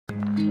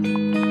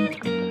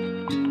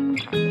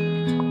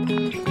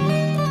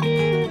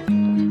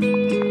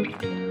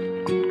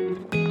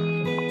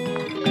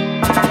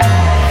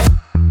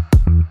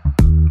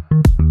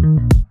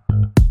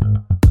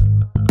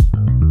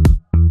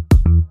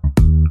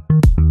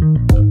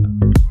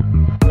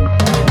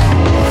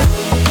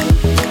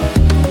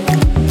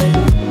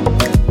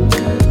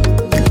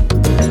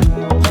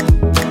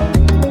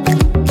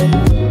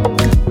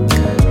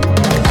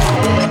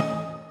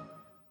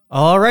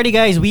Alrighty,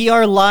 guys, we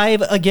are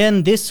live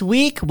again this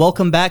week.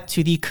 Welcome back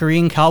to the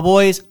Korean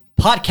Cowboys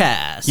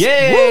podcast.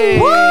 Yay!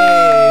 Woo!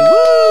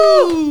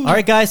 Woo! All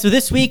right, guys, so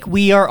this week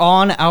we are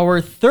on our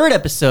third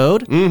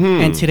episode,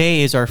 and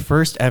today is our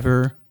first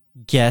ever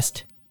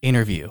guest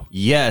interview.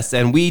 Yes,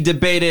 and we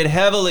debated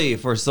heavily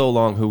for so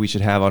long who we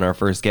should have on our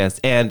first guest,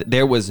 and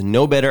there was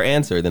no better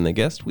answer than the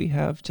guest we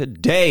have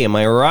today. Am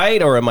I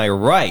right or am I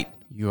right?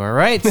 You are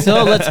right.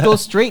 So let's go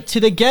straight to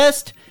the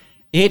guest.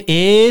 It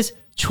is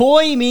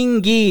Choi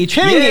Mingi.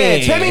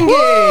 예, 최민기!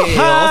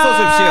 어서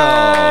오십시오.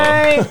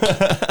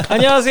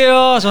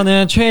 안녕하세요.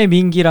 저는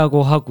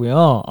최민기라고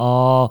하고요.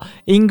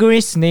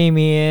 English name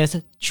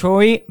is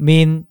Choi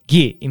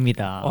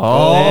Mingi입니다.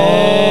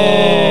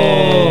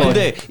 네.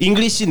 근데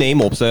English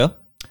name 없어요?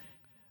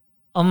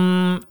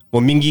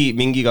 뭐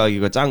민기가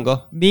이거 짠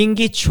거?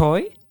 민기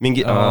Choi?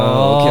 민기.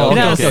 오케이.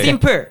 그냥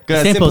simple.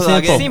 그냥 simple.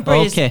 Simple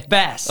is Okay.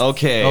 best.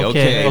 오케이.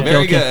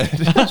 Very good.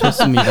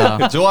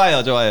 좋습니다.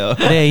 좋아요.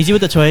 네,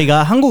 이제부터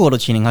저희가 한국어로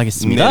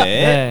진행하겠습니다.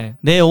 네네. 네.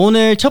 네,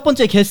 오늘 첫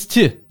번째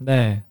게스트.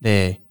 네.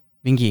 네,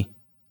 민기.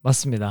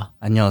 맞습니다.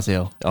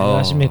 안녕하세요.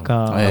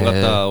 안녕하십니까. 네.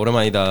 반갑다.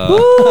 오랜만이다.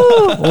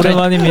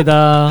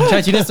 오랜만입니다.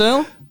 잘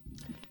지냈어요?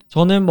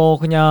 저는 뭐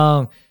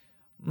그냥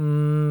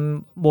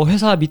뭐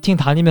회사 미팅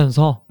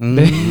다니면서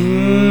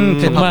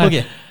정말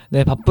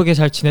바쁘게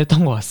잘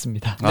지냈던 것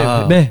같습니다.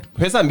 네.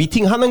 회사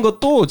미팅 하는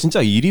것도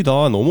진짜 일이다.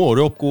 너무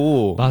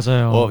어렵고.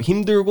 맞아요.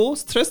 힘들고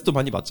스트레스도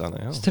많이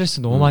받잖아요.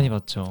 스트레스 너무 많이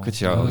받죠.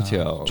 그쵸.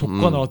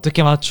 조건을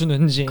어떻게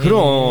맞추는지. 그럼.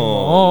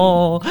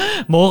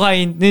 뭐가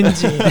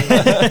있는지.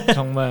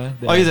 정말.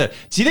 네. 이제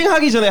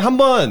진행하기 전에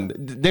한번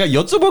내가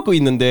여쭤볼 거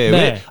있는데, 네.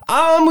 왜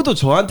아무도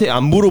저한테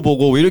안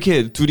물어보고 왜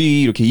이렇게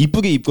둘이 이렇게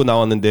이쁘게 입고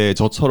나왔는데,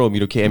 저처럼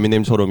이렇게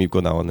M&M처럼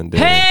입고 나왔는데.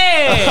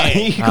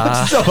 Hey! 이거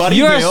진짜 말이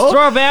You're 돼요?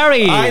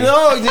 strawberry. I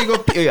know. 이제 이거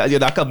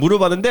아까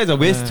물어봤는데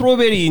왜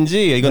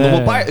스트로베리인지 이거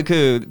너무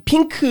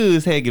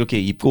핑크색 이렇게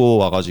입고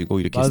와가지고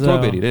이렇게 맞아요.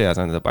 스트로베리를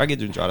야산에서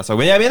빨개진 줄 알았어.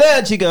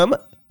 왜냐면은 지금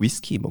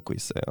위스키 먹고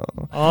있어요.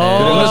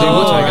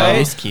 그래가지고 저희가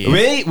위스키.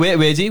 왜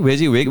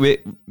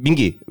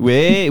민기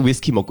왜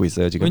위스키 먹고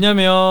있어요 지금?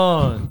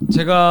 왜냐면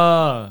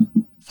제가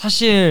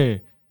사실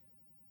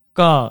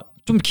그러니까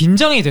좀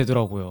긴장이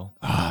되더라고요.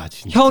 아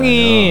진짜요?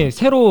 형이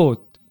새로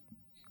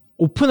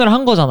오픈을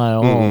한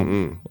거잖아요.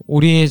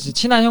 우리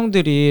친한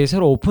형들이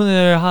새로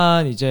오픈을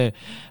한 이제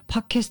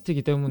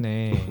팟캐스트이기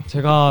때문에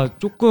제가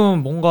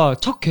조금 뭔가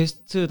첫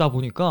게스트다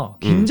보니까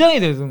긴장이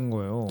되는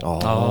거예요.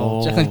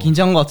 약간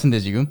긴장한 것 같은데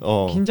지금?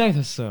 긴장이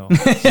됐어요.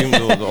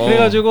 지금도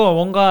그래가지고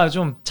뭔가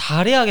좀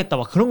잘해야겠다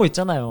막 그런 거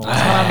있잖아요.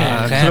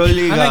 사람이. 그럴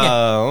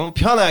리가.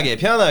 편하게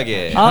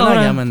편하게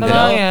하면 돼요.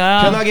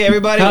 편하게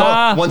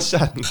everybody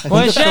원샷.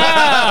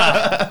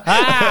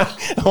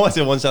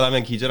 원샷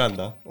하면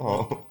기절한다.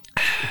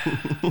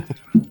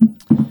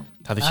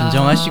 다들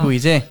진정하시고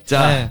이제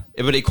자,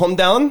 everybody calm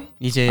down.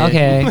 이제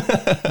오케이.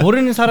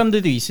 모르는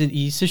사람들도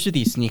있을 수도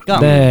있으니까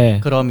네.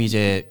 그럼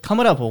이제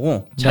카메라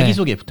보고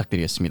자기소개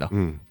부탁드리겠습니다.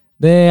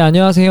 네,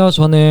 안녕하세요.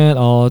 저는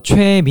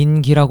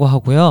최민기라고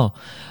하고요.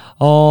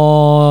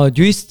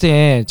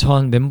 뉴이스트의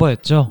전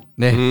멤버였죠.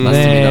 네,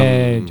 맞습니다.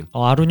 네,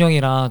 아룬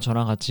형이랑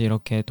저랑 같이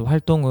이렇게 또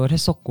활동을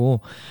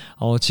했었고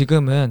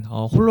지금은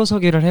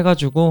홀로서기를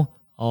해가지고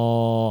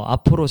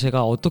앞으로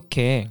제가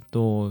어떻게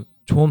또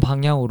좋은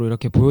방향으로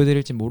이렇게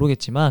보여드릴지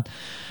모르겠지만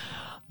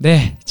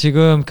네,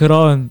 지금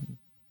그런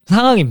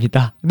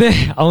상황입니다. 네,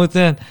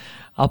 아무튼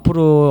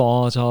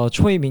앞으로 저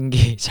초이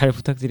민기 잘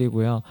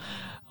부탁드리고요.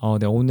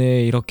 네, 오늘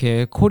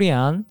이렇게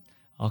코리안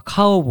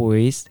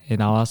카우보이스에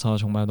나와서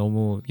정말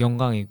너무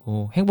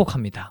영광이고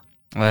행복합니다.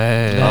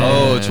 네.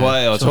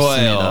 좋아요.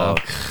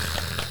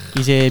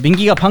 이제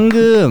민기가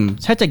방금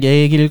살짝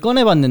얘기를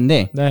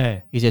꺼내봤는데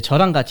네, 이제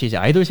저랑 같이 이제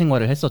아이돌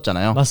생활을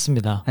했었잖아요.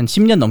 맞습니다. 한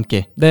 10년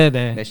넘게.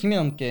 네네. 네, 10년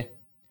넘게.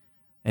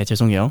 네,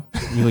 죄송해요.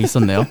 이거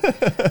있었네요.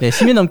 네,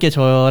 10년 넘게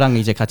저랑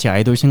이제 같이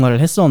아이돌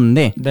생활을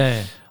했었는데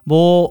네.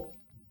 뭐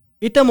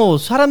일단 뭐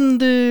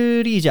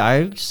사람들이 이제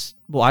알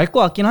것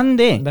같긴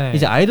한데 네.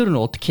 이제 아이돌은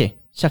어떻게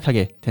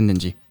시작하게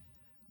됐는지.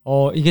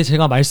 이게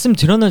제가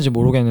말씀드렸는지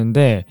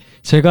모르겠는데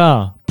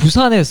제가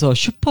부산에서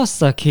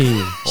슈퍼스타 K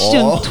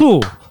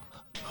시즌2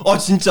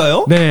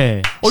 진짜요?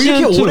 네.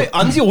 이렇게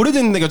안지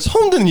오래됐는데 내가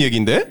처음 듣는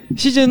얘기인데?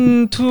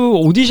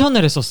 시즌2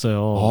 오디션을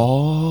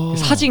했었어요.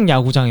 사직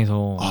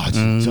야구장에서.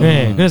 진짜?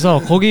 네. 그래서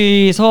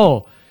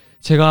거기서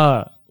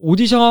제가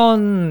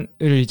오디션을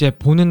이제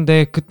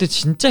보는데 그때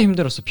진짜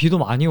힘들었어. 비도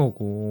많이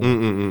오고.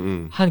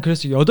 한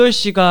그래서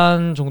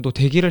 8시간 정도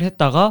대기를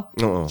했다가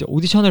이제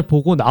오디션을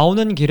보고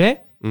나오는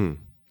길에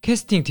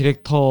캐스팅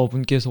디렉터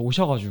분께서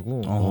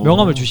오셔가지고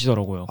명함을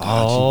주시더라고요.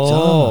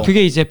 진짜?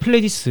 그게 이제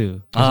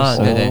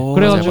플레디스였었어요. 네네.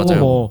 그래가지고 맞아요.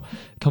 뭐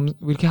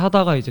이렇게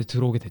하다가 이제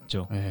들어오게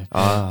됐죠. 네.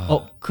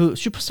 그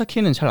슈퍼스타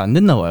K는 잘 안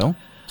됐나 봐요?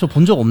 저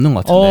본 적 없는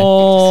것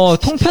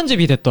같은데.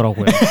 통편집이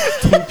됐더라고요.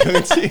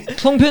 통편집?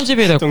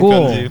 통편집이 됐고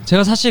통편집.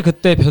 제가 사실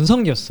그때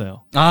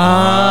변성기였어요.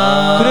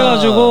 아.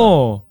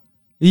 그래가지고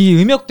이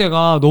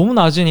음역대가 너무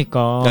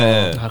낮으니까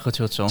네. 아,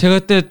 그렇죠. 제가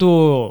그때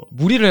또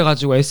무리를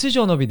해가지고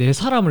SG워너비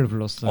 4사람을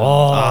불렀어요.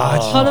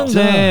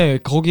 하는데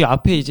거기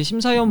앞에 이제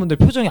심사위원분들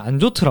표정이 안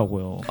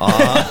좋더라고요.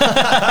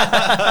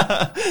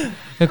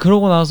 네,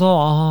 그러고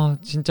나서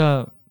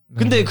진짜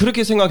근데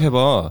그렇게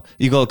생각해봐.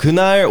 이거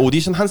그날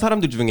오디션 한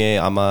사람들 중에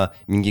아마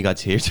민기가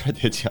제일 잘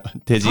되지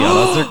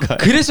않았을까?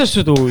 그랬을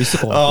수도 있을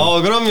것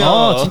같아요.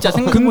 그럼요. 진짜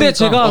근데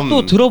제가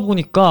또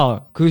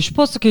들어보니까 그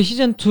슈퍼스케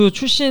시즌2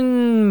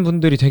 출신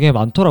분들이 되게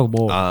많더라고.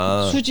 뭐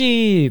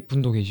수지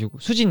분도 계시고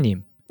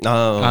수지님.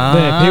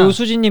 네, 배우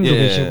수지님도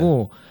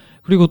계시고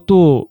그리고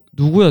또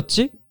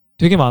누구였지?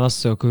 되게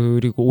많았어요.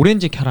 그리고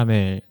오렌지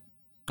캐러멜.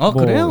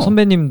 그래요?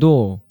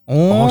 선배님도.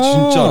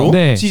 진짜로?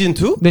 네.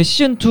 시즌2? 네,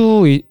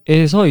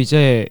 시즌2에서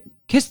이제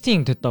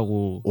캐스팅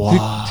됐다고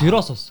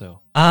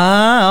들었었어요.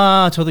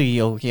 저도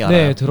여기 알아요.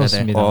 네,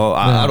 들었습니다.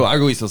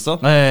 알고 있었어?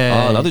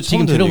 네. 나도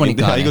지금 처음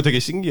들어보니까. 이거 되게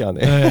신기하네.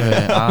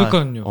 네.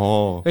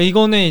 그러니까요.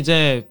 이거는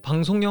이제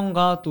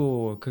방송연과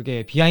또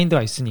그게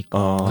비하인드가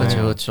있으니까.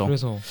 그렇죠.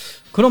 그래서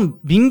그럼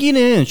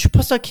민기는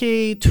슈퍼스타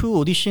K2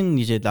 오디션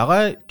이제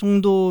나갈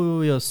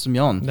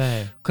정도였으면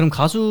그럼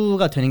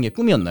가수가 되는 게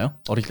꿈이었나요?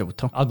 어릴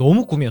때부터?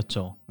 너무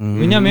꿈이었죠.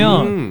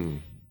 왜냐면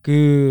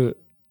그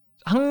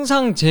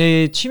항상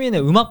제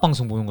취미는 음악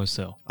방송 보는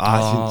거였어요.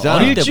 진짜?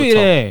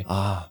 일주일에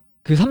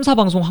그 3,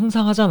 4방송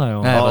항상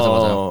하잖아요. 네,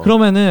 맞아.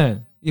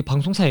 그러면은 이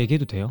방송사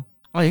얘기해도 돼요?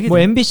 뭐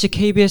MBC,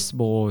 KBS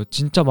뭐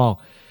진짜 막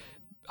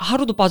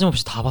하루도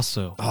빠짐없이 다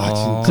봤어요.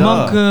 진짜?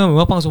 그만큼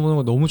음악 방송 보는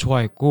거 너무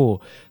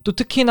좋아했고 또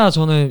특히나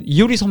저는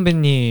이효리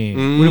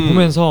선배님을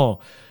보면서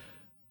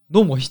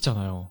너무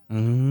멋있잖아요.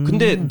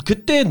 근데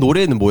그때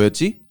노래는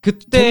뭐였지?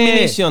 그때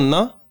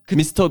템미네시였나?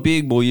 미스터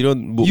빅 뭐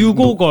이런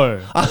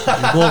유고걸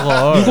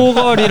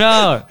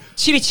유고걸이랑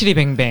 7272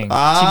 뱅뱅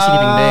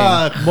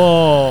 7272 뱅뱅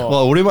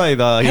뭐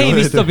오랜만이다. 헤이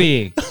미스터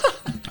빅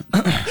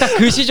딱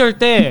그 시절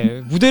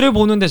때 무대를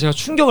보는데 제가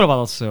충격을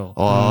받았어요.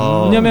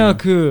 왜냐면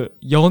그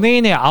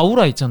연예인의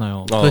아우라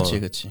있잖아요.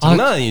 그렇지.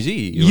 장난 아니지.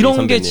 이런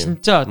선배님. 게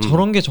진짜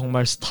저런 게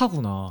정말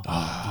스타구나.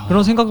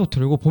 그런 생각도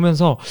들고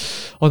보면서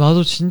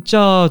나도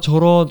진짜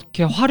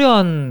저렇게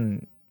화려한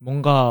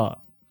뭔가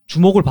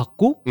주목을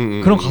받고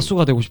그런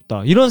가수가 되고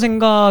싶다. 이런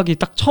생각이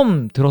딱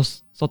처음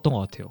들었었던 것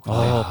같아요.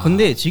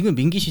 근데 지금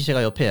민기 씨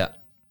제가 옆에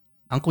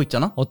안고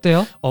있잖아?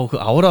 어때요? 그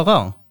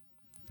아우라가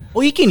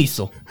있긴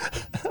있어.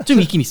 좀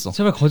있긴 있어.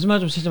 제발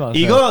거짓말 좀 치지 마세요.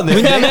 이거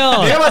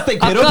왜냐면 내가 봤을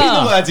때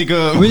괴롭히는 거야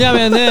지금.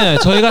 왜냐면은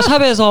저희가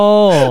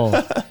샵에서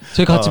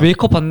저희 같이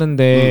메이크업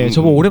봤는데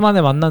저번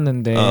오랜만에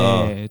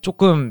만났는데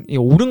조금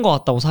오른 것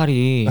같다고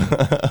살이.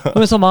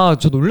 그래서 막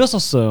저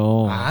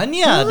놀렸었어요.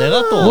 아니야,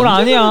 내가 또 뭘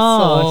아니야.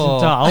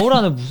 진짜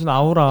아우라는 무슨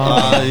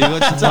아우라. 이거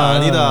진짜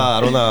아니다,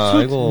 아로나.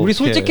 우리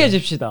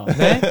솔직해집시다.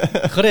 네?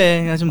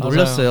 그래, 그냥 좀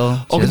놀렸어요.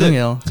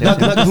 죄송해요.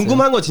 나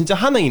궁금한 거 진짜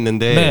하나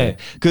있는데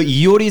그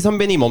이효리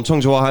선배님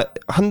엄청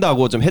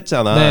좋아한다고 좀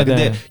했잖아.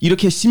 근데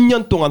이렇게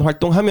 10년 동안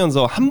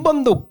활동하면서 한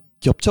번도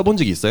겹쳐본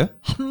적이 있어요?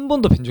 한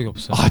번도 뵌 적이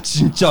없어요.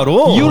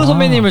 진짜로? 이효리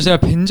선배님을 제가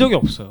뵌 적이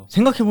없어요.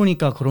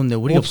 생각해보니까 그런데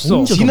우리가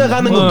없어.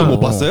 지나가는 것도 못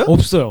봤어요?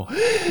 없어요.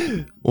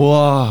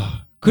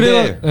 와.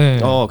 그래.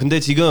 근데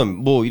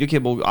지금 뭐 이렇게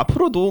뭐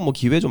앞으로도 뭐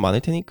기회 좀 많을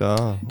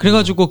테니까.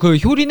 그래가지고 그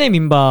효리네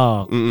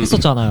민박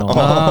했었잖아요.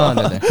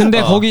 네네.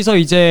 근데 거기서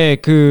이제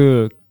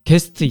그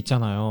게스트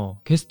있잖아요.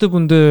 게스트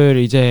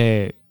분들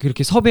이제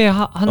그렇게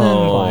섭외하는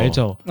거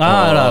알죠?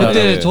 알아.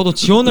 그때 저도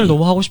지원을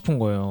너무 하고 싶은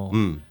거예요.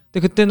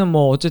 근데 그때는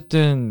뭐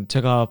어쨌든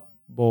제가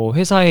뭐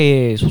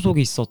회사에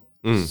소속이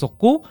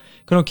있었고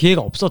그런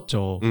기회가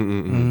없었죠.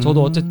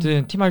 저도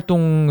어쨌든 팀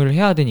활동을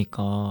해야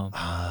되니까.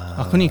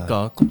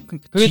 그러니까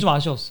그게 좀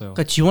아쉬웠어요.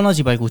 그러니까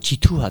지원하지 말고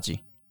G2 하지.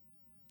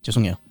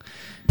 죄송해요.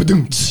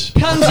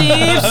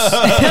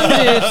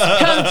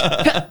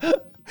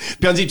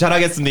 편집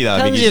잘하겠습니다.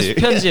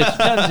 편집.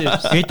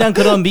 일단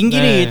그럼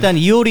민기는 일단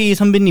이효리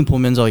선배님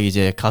보면서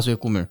이제 가수의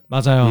꿈을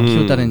맞아요.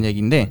 키웠다는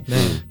얘기인데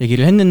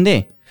얘기를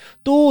했는데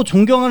또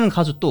존경하는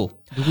가수 또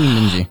누구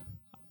있는지.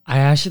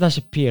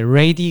 아시다시피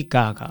레이디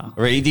가가.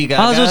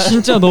 저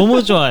진짜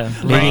너무 좋아요.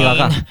 레이디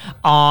가가.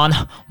 On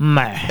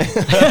my.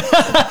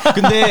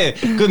 근데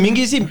그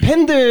민기 씨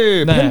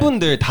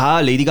팬분들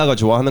다 레이디 가가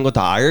좋아하는 거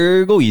다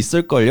알고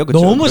있을걸요? 그쵸?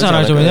 너무 잘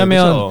알죠.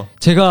 왜냐면 그쵸?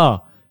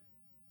 제가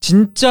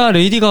진짜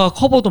레이디 가가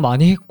커버도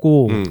많이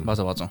했고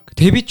맞아.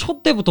 데뷔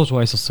초 때부터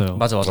좋아했었어요.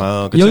 맞아.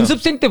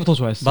 연습생 때부터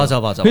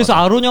좋아했어요. 맞아. 그래서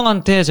아론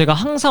형한테 제가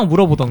항상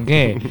물어보던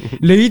게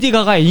레이디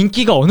가가의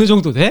인기가 어느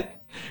정도 돼?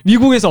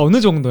 미국에서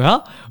어느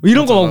정도야?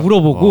 이런 거 막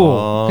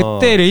물어보고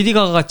그때 레이디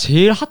가가가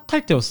제일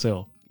핫할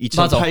때였어요.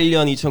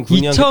 2008년,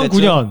 2009년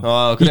 2009년,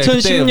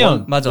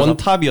 2010년 맞아.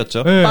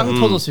 원탑이었죠. 빵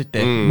터졌을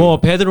때. 뭐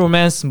배드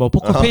로맨스, 뭐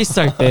포커 페이스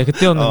할 때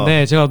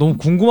그때였는데 제가 너무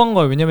궁금한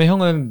거예요. 왜냐면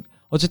형은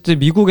어쨌든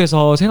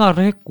미국에서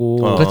생활을 했고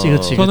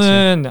그렇지.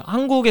 저는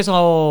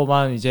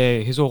한국에서만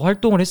이제 계속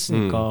활동을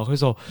했으니까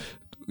그래서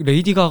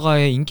레이디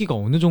가가의 인기가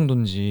어느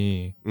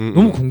정도인지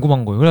너무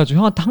궁금한 거예요. 그래가지고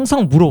형한테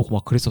항상 물어보고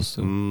막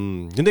그랬었어요.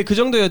 근데 그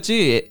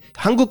정도였지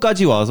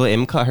한국까지 와서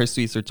M카 할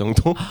수 있을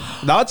정도?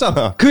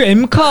 나왔잖아. 그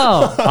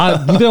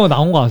M카 무대에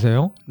나온 거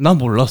아세요? 난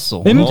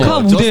몰랐어.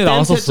 M카 무대에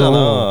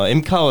나왔었어.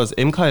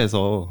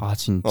 M카에서. 아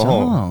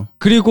진짜?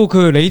 그리고 그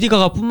레이디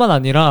가가뿐만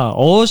아니라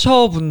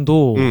어셔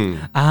분도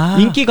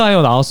인기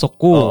가요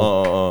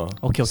나왔었고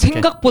오케이.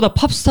 생각보다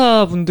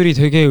팝스타 분들이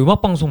되게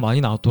음악 방송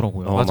많이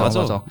나왔더라고요.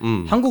 맞아.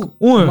 한국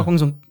음악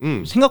방송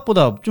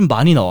생각보다 좀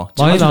많이 나와.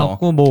 많이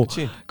나왔고 뭐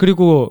그치.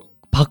 그리고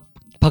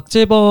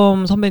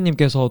박재범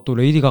선배님께서 또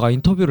레이디 가가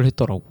인터뷰를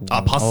했더라고.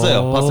 아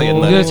봤어요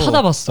옛날에. 네,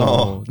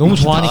 찾아봤어. 너무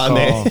좋아하니까.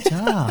 네.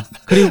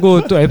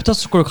 그리고 또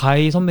애프터스쿨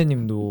가이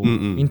선배님도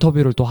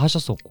인터뷰를 또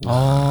하셨었고.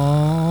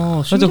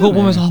 진짜 그거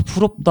보면서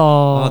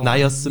부럽다.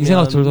 나였으면. 이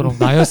생각 들더라고.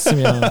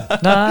 나였으면.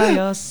 네.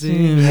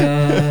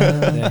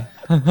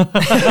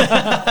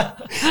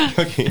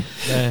 여기.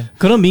 네.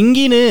 그럼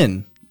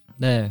민기는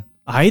네.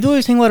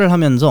 아이돌 생활을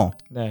하면서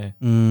네.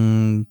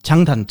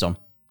 장단점.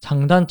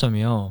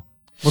 장단점이요.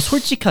 뭐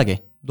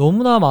솔직하게.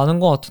 너무나 많은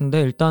것 같은데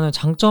일단은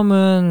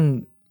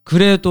장점은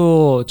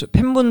그래도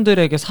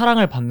팬분들에게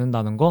사랑을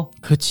받는다는 거.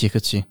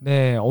 그치.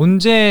 네,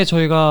 언제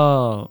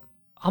저희가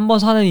한번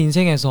사는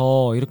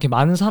인생에서 이렇게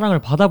많은 사랑을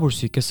받아볼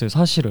수 있겠어요,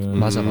 사실은.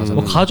 맞아.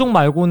 뭐 가족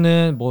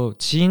말고는 뭐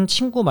지인,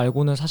 친구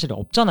말고는 사실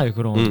없잖아요,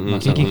 그런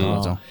계기가.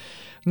 맞아.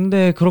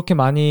 근데 그렇게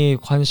많이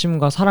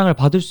관심과 사랑을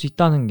받을 수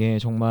있다는 게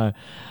정말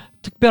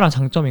특별한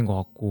장점인 것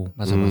같고.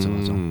 맞아.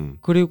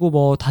 그리고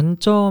뭐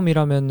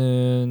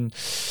단점이라면은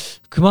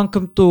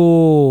그만큼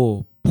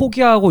또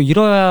포기하고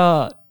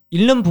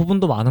잃는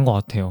부분도 많은 것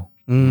같아요.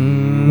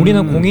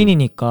 우리는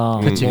공인이니까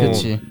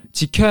그치.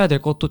 지켜야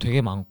될 것도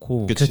되게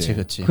많고. 그치.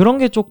 그런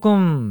게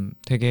조금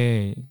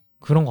되게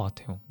그런 것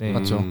같아요. 네.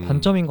 맞죠.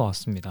 단점인 것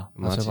같습니다.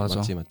 맞지.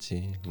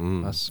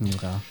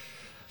 맞습니다.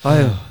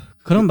 아유.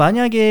 그럼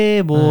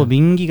만약에 뭐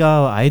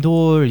민기가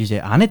아이돌 이제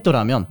안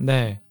했더라면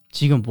네.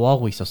 지금 뭐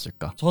하고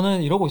있었을까?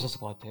 저는 이러고 있었을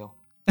것 같아요.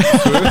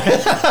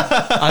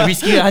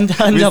 위스키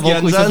한잔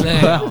먹고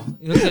있었을 거야.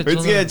 이렇게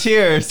위스키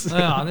cheers.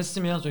 네, 안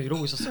했으면 저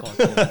이러고 있었을 것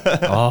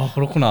같아요. 아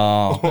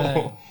그렇구나.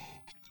 네.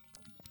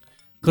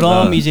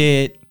 그럼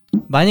이제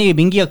만약에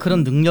민기가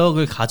그런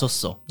능력을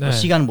가졌어. 네. 뭐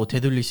시간을 뭐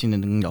되돌릴 수 있는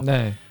능력.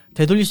 네.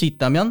 되돌릴 수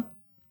있다면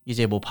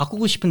이제 뭐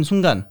바꾸고 싶은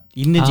순간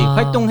있는지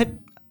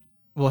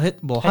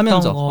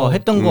하면서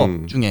했던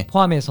거 중에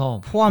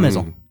포함해서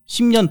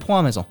 10년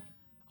포함해서.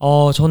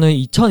 저는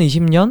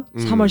 2020년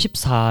 3월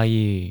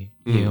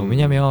 14일이에요.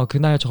 왜냐면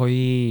그날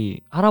저희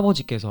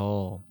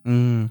할아버지께서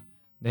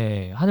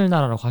네,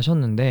 하늘나라로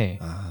가셨는데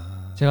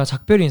제가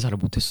작별 인사를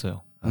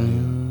못했어요.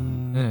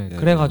 네,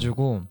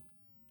 그래가지고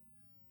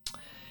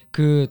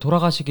그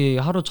돌아가시기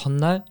하루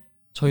전날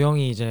저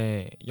형이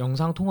이제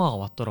영상 통화가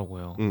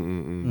왔더라고요.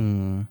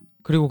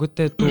 그리고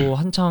그때 또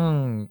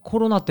한창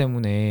코로나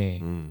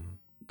때문에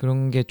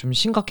그런 게 좀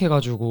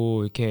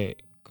심각해가지고 이렇게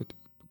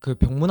그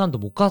병문안도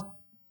못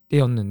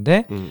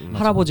갔대였는데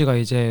할아버지가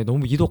이제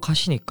너무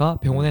이독하시니까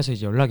병원에서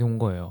이제 연락이 온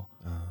거예요.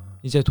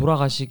 이제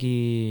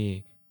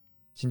돌아가시기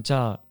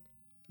진짜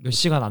몇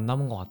시간 안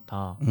남은 것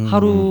같다.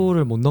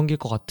 하루를 못 넘길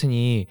것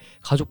같으니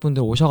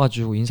가족분들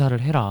오셔가지고 인사를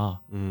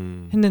해라.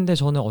 했는데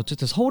저는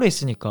어쨌든 서울에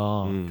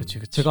있으니까 그치.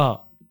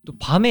 제가 또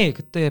밤에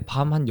그때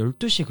밤 한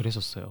 12시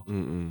그랬었어요.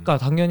 그러니까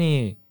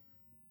당연히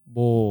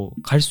뭐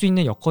갈 수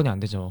있는 여건이 안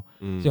되죠.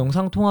 그래서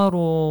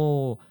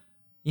영상통화로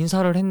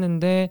인사를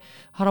했는데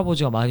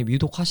할아버지가 많이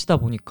위독하시다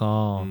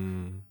보니까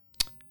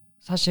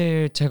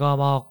사실 제가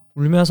막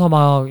울면서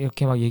막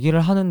이렇게 막 얘기를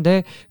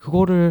하는데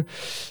그거를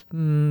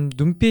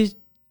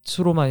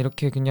눈빛으로만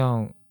이렇게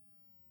그냥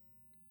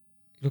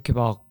이렇게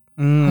막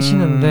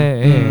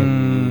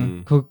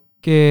하시는데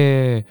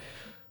그게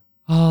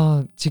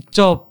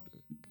직접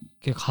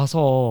이렇게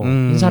가서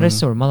인사를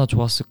했으면 얼마나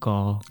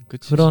좋았을까.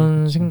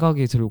 그런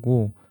생각이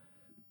들고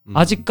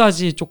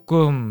아직까지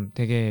조금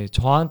되게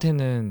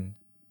저한테는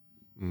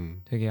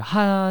되게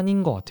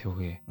한인 것 같아요,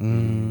 그게.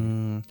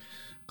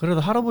 그래도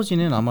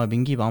할아버지는 아마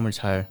민기 마음을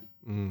잘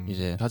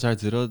이제 다 잘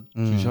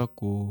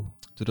들어주셨고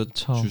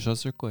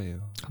들어주셨을 거예요.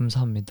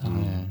 감사합니다.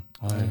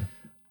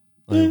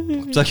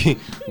 갑자기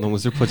너무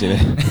슬퍼지네.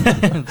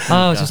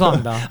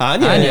 죄송합니다.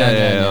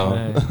 아니에요.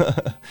 네.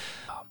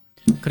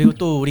 그리고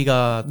또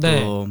우리가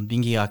네. 또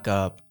민기가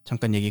아까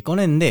잠깐 얘기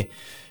꺼냈는데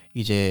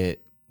이제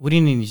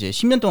우리는 이제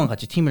 10년 동안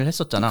같이 팀을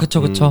했었잖아.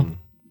 그쵸.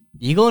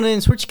 이거는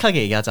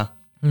솔직하게 얘기하자.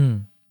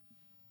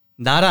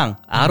 나랑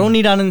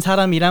아론이라는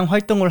사람이랑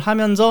활동을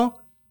하면서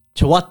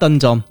좋았던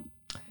점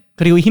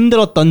그리고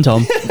힘들었던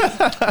점.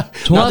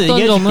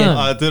 좋았던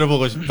점은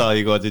들어보고 싶다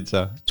이거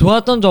진짜.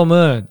 좋았던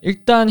점은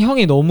일단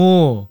형이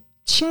너무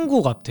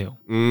친구 같아요.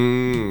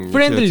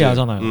 프렌들리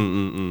하잖아요.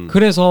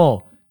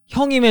 그래서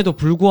형임에도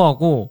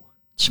불구하고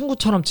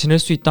친구처럼 지낼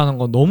수 있다는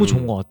건 너무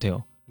좋은 것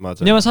같아요. 맞아요.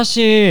 왜냐면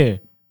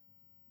사실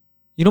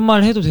이런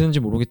말을 해도 되는지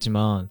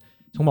모르겠지만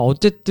정말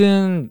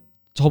어쨌든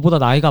저보다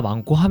나이가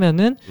많고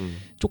하면은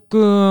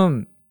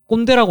조금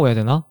꼰대라고 해야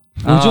되나?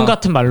 요즘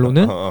같은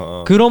말로는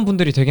그런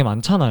분들이 되게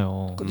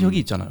많잖아요. 여기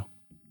있잖아요.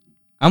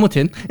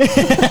 아무튼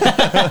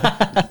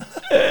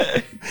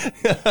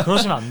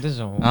그러시면 안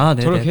되죠. 아,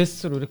 네네. 저를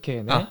게스트로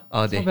이렇게 네?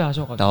 네.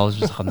 섭외하셔가지고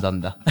나와주셔서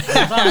감사합니다.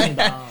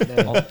 감사합니다. 네.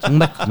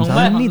 정말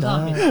감사합니다.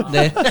 감사합니다.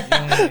 네.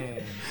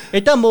 네.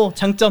 일단 뭐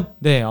장점.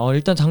 네,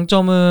 일단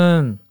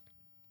장점은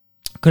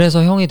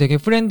그래서 형이 되게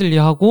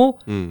프렌들리하고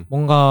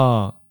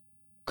뭔가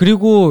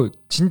그리고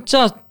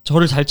진짜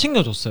저를 잘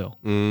챙겨줬어요.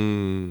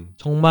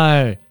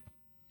 정말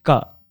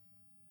그러니까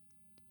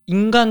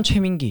인간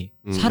최민기,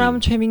 사람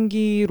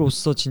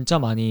최민기로서 진짜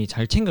많이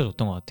잘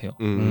챙겨줬던 것 같아요.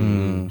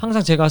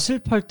 항상 제가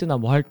슬퍼할 때나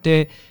뭐 할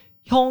때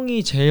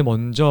형이 제일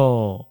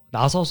먼저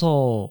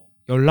나서서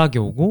연락이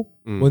오고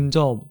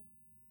먼저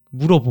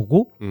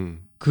물어보고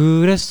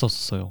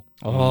그랬었어요.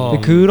 근데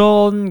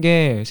그런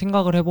게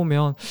생각을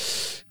해보면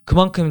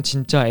그만큼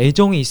진짜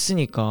애정이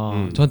있으니까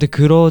저한테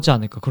그러지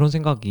않을까 그런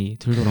생각이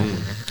들더라고요.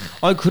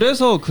 아니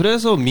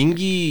그래서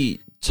민기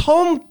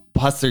처음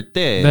봤을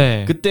때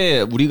네.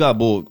 그때 우리가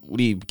뭐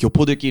우리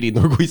교포들끼리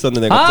놀고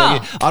있었는데 갑자기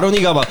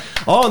아론이가 막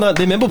나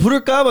내 멤버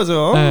부를까 맞아.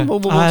 네.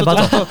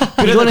 맞아.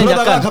 그러다가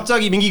약간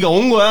갑자기 민기가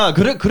온 거야.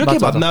 그렇게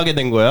맞아. 만나게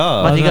된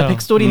거야. 맞아, 이거 맞아요.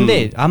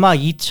 백스토리인데 아마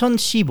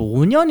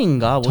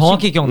 2015년인가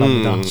정확히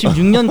기억납니다.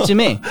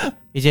 16년쯤에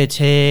이제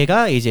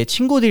제가 이제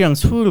친구들이랑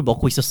술을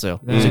먹고 있었어요.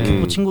 네. 이제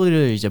교포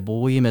친구들 이제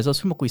모임에서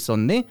술 먹고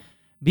있었는데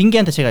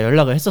민기한테 제가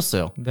연락을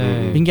했었어요.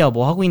 네. 민기야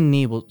뭐 하고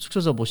있니? 뭐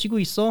숙소에서 뭐 쉬고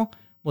있어?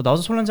 뭐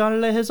나와서 술 한잔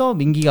할래? 해서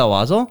민기가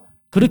와서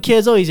그렇게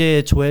해서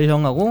이제 조엘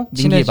형하고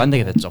민기 친해지고.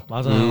 만나게 됐죠.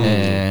 맞아요.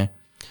 네.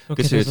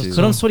 그렇게 그치. 됐었어요.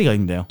 그런 스토리가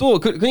있네요. 또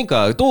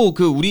그러니까 또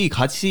그 우리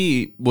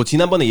같이 뭐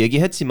지난번에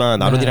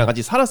얘기했지만 아론이랑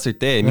같이 살았을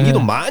때 민기도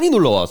네. 많이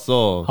놀러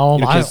왔어.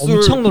 이렇게 많이 술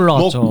엄청 놀러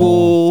왔죠.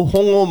 먹고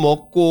홍어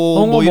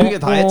먹고 뭐 이렇게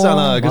다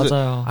했잖아. 그래서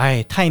맞아요.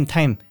 아이 타임.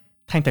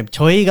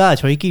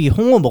 저희끼리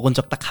홍어 먹은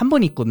적 딱 한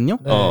번 있거든요.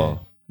 네.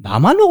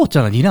 나만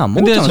먹었잖아. 니네 안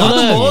근데 먹었잖아.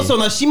 나도 저는- 먹었어.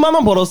 나 10만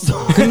원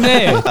벌었어.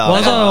 근데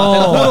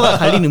맞아요. 홍어가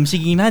갈린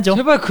음식이긴 하죠.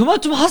 제발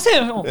그만 좀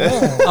하세요, 형.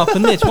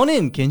 근데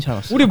저는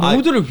괜찮았어요. 우리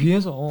모두를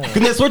위해서.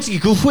 근데 솔직히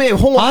그 후에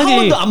홍어 한 아니.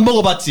 번도 안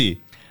먹어봤지.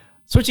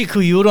 솔직히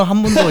그 이후로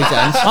한 번도 이제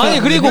안 시켜. 아니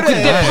그리고 그래.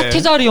 그때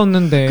파티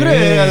자리였는데.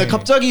 그래.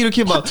 갑자기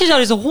이렇게 막 파티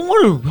자리에서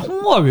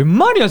홍어가 웬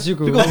말이야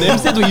지금. 그거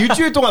냄새도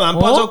일주일 동안 안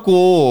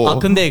빠졌고.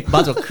 근데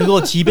맞아.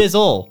 그거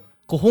집에서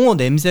그 홍어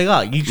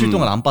냄새가 일주일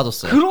동안 안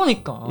빠졌어요.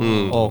 그러니까.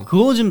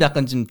 그거 좀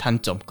약간 좀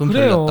단점. 그럼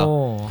그래요.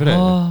 별로였다. 그래.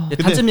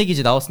 이제 단점 얘기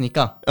이제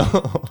나왔으니까.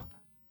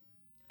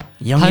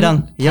 이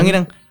형이랑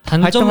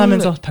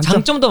활동하면서 단점.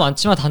 장점도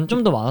많지만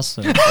단점도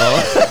많았어요.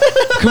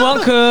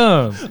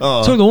 그만큼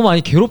저를 너무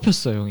많이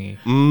괴롭혔어요, 형이.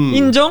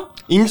 인정?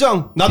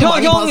 인정. 나도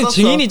많이 형이 봤었어.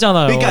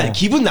 증인이잖아요. 그러니까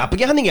기분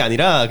나쁘게 하는 게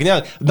아니라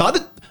그냥 나를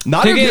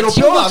되게 괴롭혀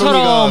친구처럼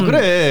아론이가.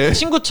 그래.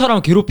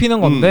 친구처럼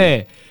괴롭히는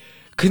건데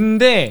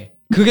근데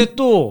그게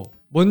또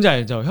뭔지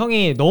알죠?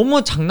 형이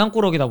너무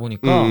장난꾸러기다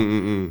보니까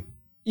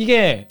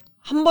이게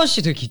한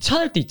번씩 되게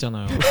귀찮을 때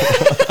있잖아요.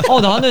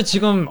 나는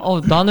지금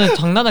나는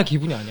장난할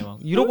기분이 아니야. 막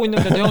이러고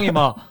있는데도 형이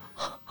막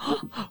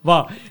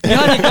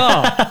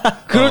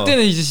하니까 그럴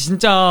때는 이제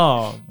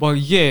진짜 막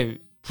이게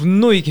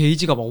분노의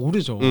게이지가 막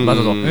오르죠.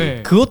 맞아.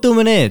 네. 그것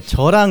때문에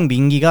저랑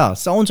민기가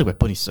싸운 적 몇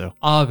번 있어요.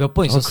 몇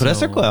번 있었어요.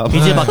 그랬을 거야.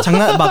 이제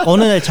막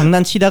어느 날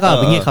장난치다가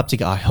민기가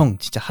갑자기 형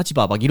진짜 하지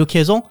마 막 이렇게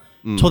해서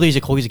저도 이제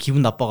거기서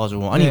기분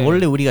나빠가지고 아니 네.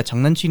 원래 우리가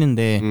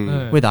장난치는데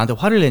네. 왜 나한테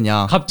화를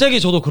내냐. 갑자기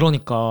저도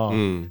그러니까.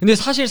 근데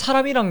사실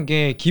사람이란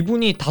게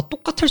기분이 다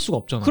똑같을 수가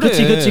없잖아요. 그래.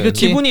 그치.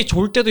 기분이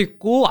좋을 때도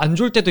있고 안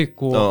좋을 때도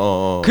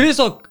있고.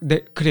 그래서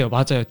그래요.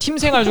 맞아요. 팀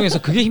생활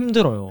중에서 그게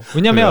힘들어요.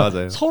 왜냐면 그래,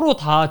 맞아요. 서로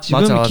다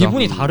지금 맞아.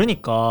 기분이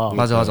다르니까.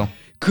 맞아.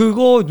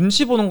 그거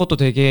눈치 보는 것도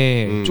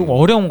되게 좀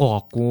어려운 것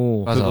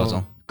같고.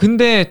 맞아.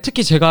 근데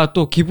특히 제가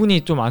또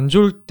기분이 좀 안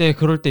좋을 때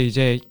그럴 때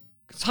이제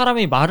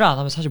사람이 말을 안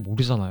하면 사실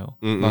모르잖아요.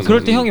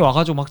 그럴 때 형이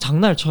와가지고 막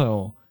장난을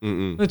쳐요.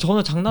 근데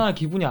저는 장난할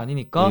기분이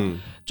아니니까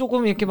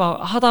조금 이렇게 막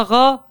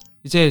하다가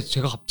이제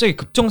제가 갑자기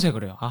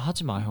급정색을 해요.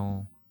 하지 마,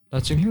 형. 나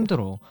지금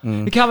힘들어.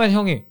 이렇게 하면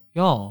형이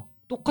야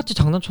똑같이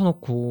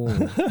장난쳐놓고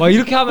막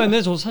이렇게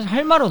하면은 저 사실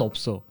할 말은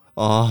없어.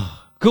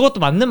 그것도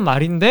맞는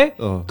말인데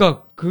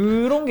그러니까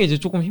그런 게 이제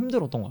조금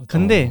힘들었던 것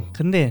같아요.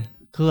 근데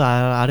그거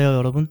알아요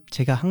여러분?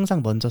 제가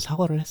항상 먼저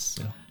사과를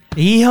했어요.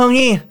 이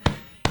형이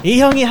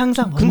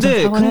항상 먼저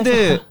사과를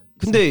해서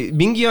근데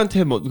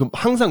민기한테 뭐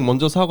항상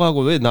먼저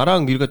사과하고 왜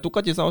나랑 이렇게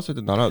똑같이 싸웠을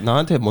때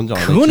나한테 먼저 안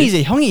했지? 그건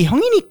이제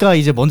형이니까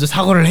이제 먼저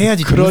사과를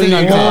해야지.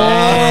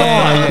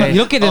 그러니까.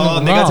 이렇게 되는구나.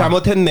 내가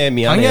잘못했네.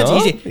 미안해요.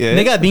 당연하지. 이제 예.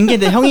 내가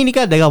민기인데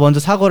형이니까 내가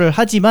먼저 사과를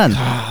하지만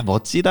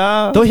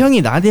멋지다. 또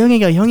형이 나한테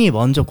형이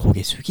먼저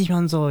고개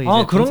숙이면서 이제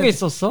그런 게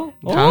있었어?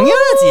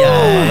 당연하지.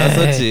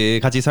 알았었지.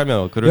 같이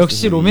살면 그럴 역시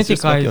수 로맨틱 있을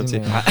수밖에 없지.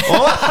 가이즈네.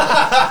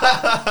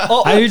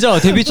 알죠?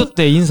 데뷔 초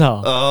때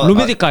인사.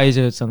 로맨틱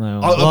가이즈였잖아요.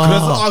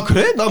 그래서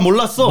그래? 난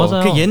몰랐어.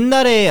 맞아요. 그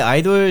옛날에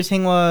아이돌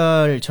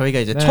생활 저희가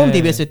이제 처음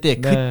데뷔했을 때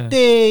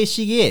그때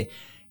시기에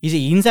이제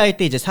인사할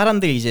때 이제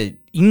사람들이 이제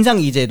인상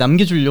이제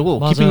남겨주려고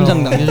맞아요. 깊은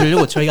인상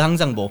남겨주려고 저희가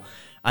항상 뭐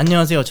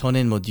안녕하세요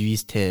저는 뭐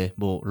뉴이스트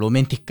뭐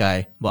로맨틱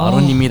가이 뭐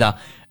아론입니다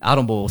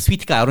뭐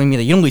스위트가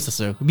아론입니다 이런 거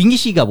있었어요. 민기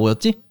씨가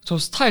뭐였지? 저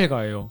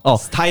스타일가예요.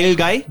 스타일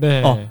가이?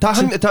 네.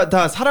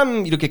 다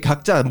사람 이렇게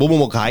각자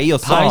뭐뭐뭐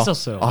가이였어. 다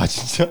있었어요. 아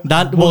진짜?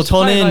 뭐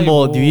저는 스타일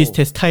뭐 가이고.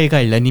 뉴이스트 스타일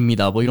가이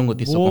렌입니다. 뭐 이런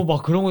것도 있었고.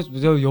 막 그런 거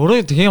여러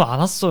개 되게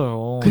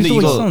많았어요. 근데 근데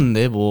이거 이거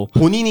있었는데 뭐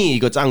본인이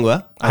이거 짠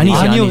거야? 아니지,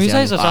 아니요, 아니지,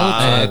 회사에서 아니지.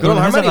 짜줬지. 그럼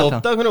할 말이 회사 같아.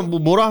 없다. 그럼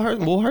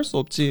뭐 할 수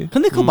없지.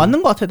 근데 그거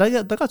맞는 것 같아.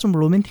 내가 좀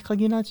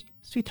로맨틱하긴 하지.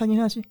 스윗하긴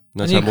하지.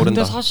 나 아니 잘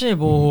모른다. 근데 사실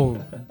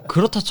뭐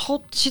그렇다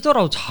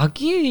치더라도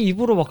자기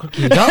입으로 막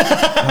그렇게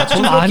얘기하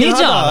좀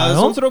아니지 않아요?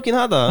 촌스럽긴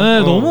하다. 네,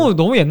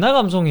 너무 옛날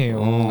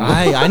감성이에요.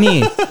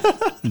 아니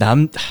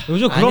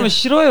요즘 아니야. 그러면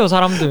싫어해요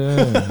사람들.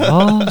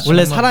 원래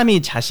정말.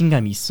 사람이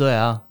자신감이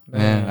있어야.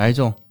 네,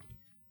 알죠.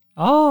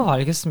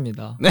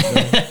 알겠습니다.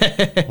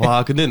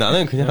 와, 근데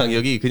나는 그냥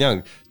여기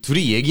그냥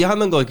둘이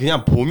얘기하는 거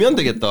그냥 보면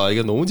되겠다.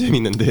 이거 너무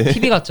재밌는데.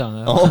 TV 같지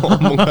않아요?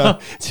 뭔가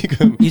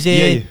지금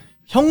이제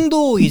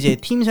형도 이제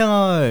팀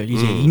생활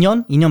이제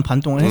 2년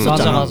반 동안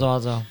했었잖아.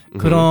 맞아.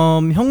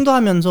 그럼 형도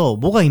하면서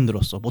뭐가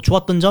힘들었어? 뭐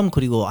좋았던 점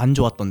그리고 안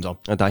좋았던 점.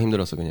 다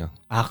힘들었어 그냥.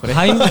 아 그래?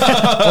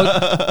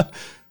 다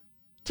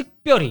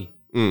특별히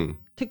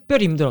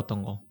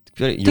힘들었던 거.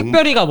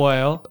 특별히가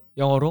뭐예요?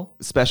 영어로?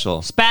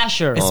 special.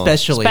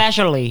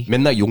 Especially.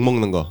 맨날 욕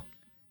먹는 거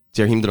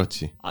제일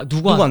힘들었지.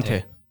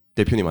 누구한테?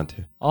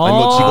 대표님한테. 아니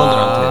뭐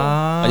직원들한테.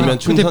 아니면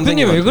그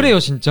대표님 왜 그래요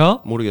진짜?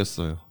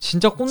 모르겠어요.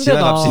 진짜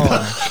꼰대다.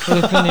 지나갑시다.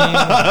 그 대표님.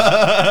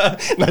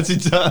 나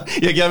진짜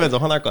얘기하면서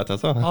화날 것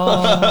같아서.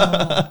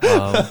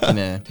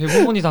 웃기네.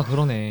 대부분이 다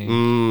그러네.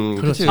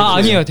 그렇지.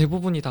 아니에요.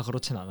 대부분이 다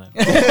그렇진 않아요.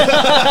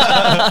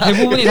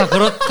 대부분이 다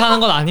그렇다는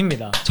건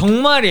아닙니다.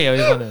 정말이에요,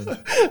 이거는.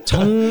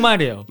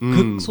 정말이에요.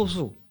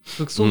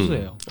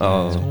 극소수예요.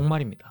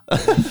 정말입니다.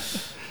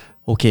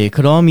 오케이.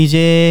 그럼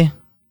이제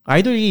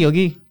아이돌이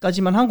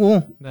여기까지만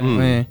하고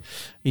네.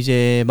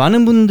 이제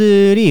많은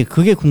분들이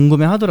그게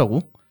궁금해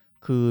하더라고.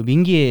 그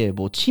민기의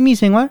뭐 취미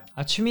생활?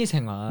 취미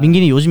생활.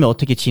 민기는 요즘에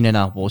어떻게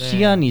지내나? 뭐 네.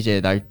 시간 이제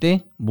날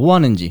때 뭐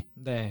하는지.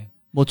 네.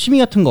 뭐 취미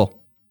같은 거.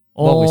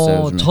 뭐 하고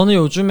있어요, 요즘에?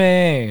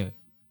 저는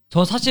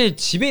전 사실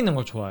집에 있는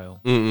걸 좋아해요.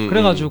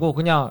 그래가지고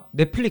그냥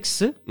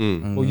넷플릭스,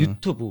 뭐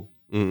유튜브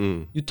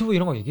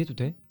이런 거 얘기해도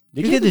돼?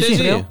 얘기해도 되지.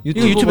 그래요?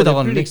 유튜브에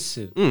나가는데.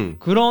 넷플릭스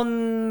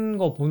그런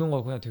거 보는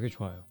거 그냥 되게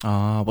좋아요.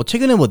 뭐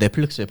최근에 뭐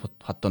넷플릭스에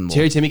봤던 뭐.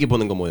 제일 재밌게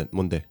보는 거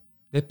뭔데?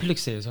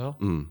 넷플릭스에서요?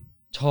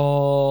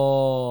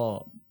 저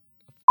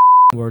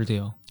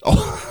월드요.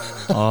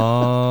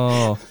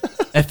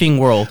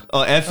 effing world.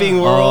 effing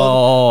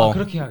world.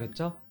 그렇게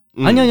해야겠죠?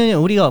 아니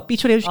우리가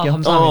삐처리 해줄게요.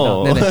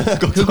 감사합니다. 네네.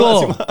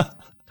 그거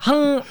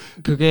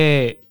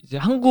그게 이제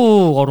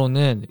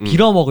한국어로는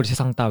빌어먹을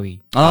세상 따위.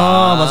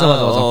 맞아.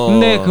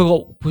 근데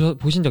그거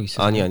보신 적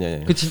있어요? 아니.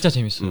 그 진짜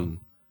재밌어요.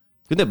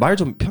 근데 말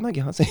좀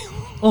편하게 하세요.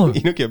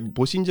 이렇게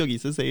보신 적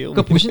있으세요?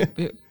 그러니까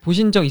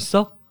보신 적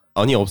있어?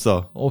 아니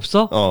없어.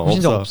 없어?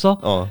 보신 적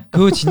없어?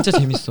 그거 진짜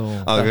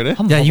재밌어. 그래?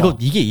 야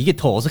이게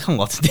더 어색한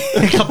것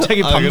같은데.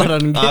 갑자기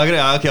반말하는 게. 그래.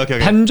 오케이.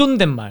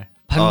 반존된 말.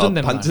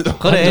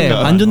 그래.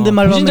 반존된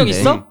말로 보신 적 하면 돼.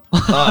 있어?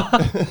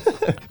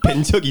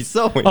 뵌 적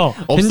있어?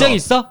 뵌 적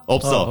있어?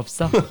 없어.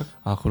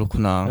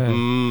 그렇구나.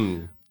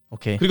 네.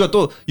 오케이. 그리고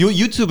또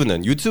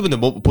유튜브는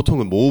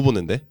보통은 뭐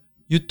보는데?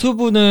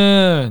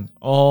 유튜브는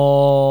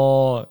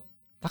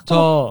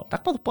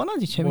딱 봐도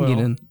뻔하지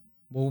최민기는.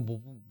 뭐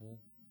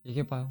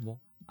얘기해봐요. 뭐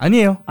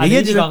아니에요.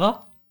 얘기해주세요.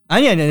 레디가가?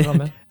 아니.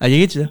 그러면?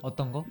 얘기해주세요.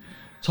 어떤 거?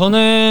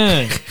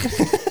 저는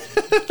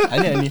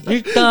아니.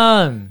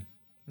 일단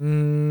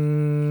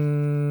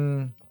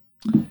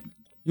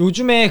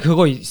요즘에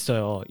그거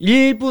있어요.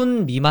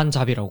 1분 미만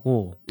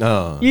잡이라고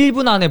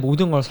 1분 안에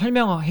모든 걸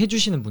설명해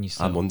주시는 분이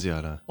있어요. 뭔지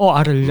알아.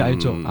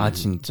 알죠.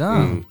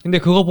 진짜? 근데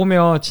그거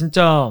보면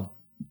진짜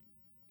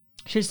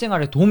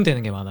실생활에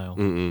도움되는 게 많아요.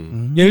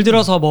 예를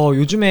들어서 뭐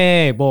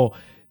요즘에 뭐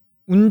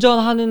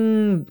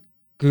운전하는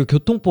그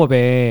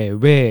교통법에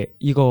왜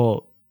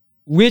이거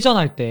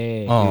우회전할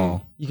때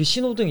이게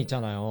신호등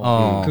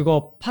있잖아요.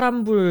 그거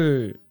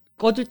파란불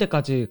꺼질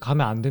때까지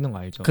가면 안 되는 거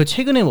알죠? 그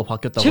최근에 뭐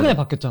바뀌었다고. 최근에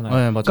바뀌었잖아요.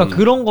 네, 맞아요. 그러니까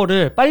그런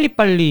거를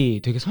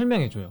빨리빨리 되게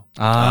설명해줘요.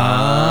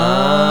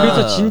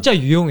 그래서 진짜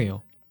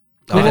유용해요.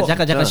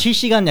 약간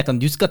실시간 약간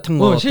뉴스 같은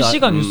거.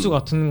 실시간 뉴스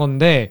같은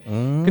건데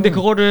근데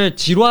그거를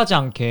지루하지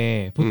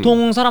않게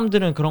보통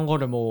사람들은 그런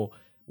거를 뭐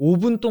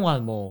 5분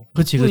동안 뭐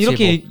그치,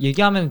 이렇게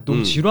얘기하면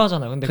너무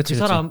지루하잖아요. 근데 그치.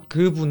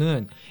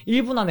 그분은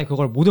 1분 안에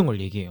그걸 모든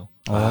걸 얘기해요.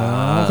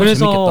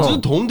 그래서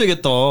재밌겠다. 도움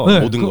되겠다.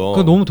 모든 거.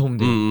 그거 너무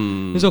도움돼요.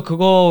 그래서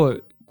그거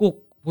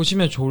꼭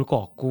보시면 좋을 것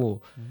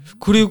같고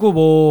그리고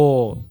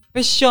뭐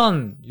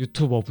패션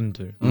유튜버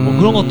분들 뭐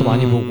그런 것도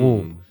많이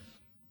보고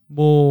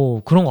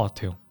뭐 그런 것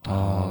같아요.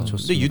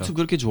 좋습니다. 근데 유튜브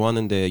그렇게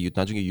좋아하는데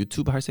나중에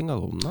유튜브 할 생각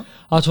없나?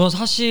 저는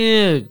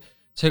사실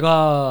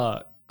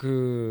제가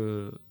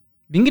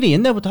민기는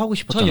옛날부터 하고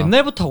싶었잖아. 전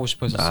옛날부터 하고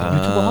싶어 했었어요.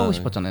 유튜버 하고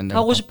싶었잖아. 옛날부터.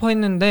 하고 싶어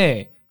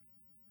했는데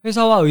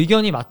회사와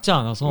의견이 맞지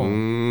않아서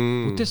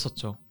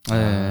못했었죠.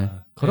 네.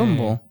 그럼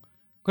뭐.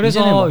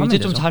 그래서 뭐 이제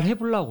좀 되죠. 잘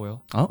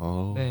해보려고요.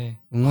 네.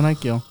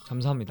 응원할게요.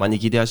 감사합니다. 많이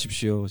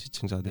기대하십시오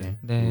시청자들.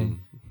 네.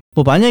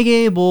 뭐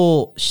만약에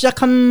뭐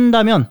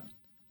시작한다면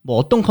뭐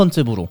어떤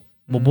컨셉으로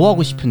뭐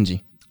하고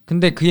싶은지.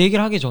 근데 그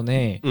얘기를 하기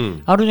전에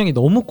아룬 형이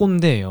너무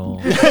꼰대예요.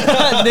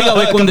 내가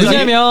왜 꼰대지?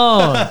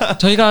 왜냐면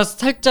저희가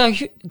살짝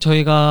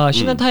저희가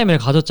쉬는 타임을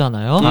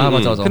가졌잖아요. 아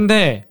맞아.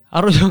 근데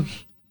아룬 형이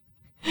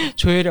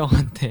조엘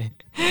형한테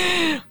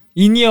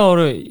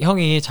인이어를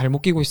형이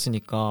잘못 끼고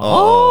있으니까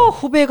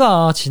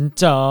후배가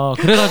진짜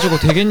그래가지고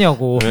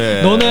되겠냐고.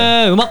 네.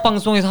 너는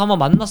음악방송에서 한번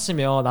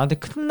만났으면 나한테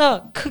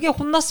크게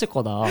혼났을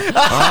거다.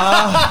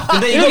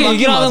 근데 이렇게 이거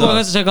얘기를 하는 맞아. 거예요.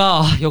 그래서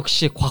제가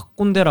역시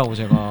곽꼰대라고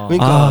제가.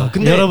 그러니까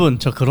근데 여러분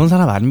저 그런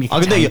사람 아닙니까?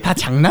 근데 다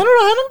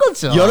장난으로 하는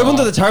거죠.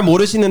 여러분들도 잘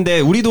모르시는데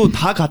우리도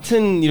다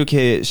같은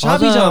이렇게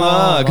샵이잖아.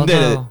 맞아요. 근데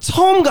맞아요.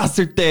 처음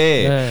갔을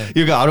때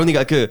네. 이거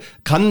아론이가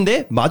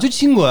갔는데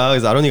마주친 거야.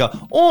 그래서 아론이가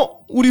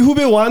우리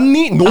후배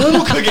왔니?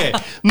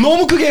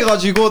 너무 크게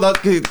해가지고 나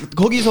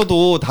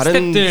거기서도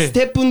다른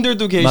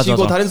스태프분들도 계시고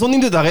맞아. 다른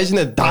손님들 다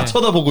계시는데 다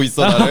쳐다보고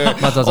있어 나를.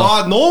 맞아.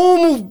 아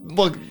너무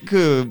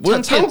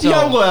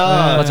창피한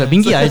거야. 네. 맞아.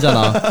 민기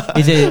알잖아.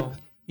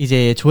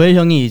 이제 조엘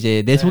형이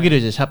이제 내 소개를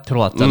이제 샵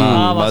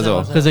들어왔잖아.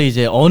 맞아. 그래서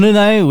이제 어느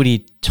날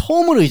우리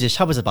처음으로 이제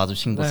샵에서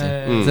마주친 거지.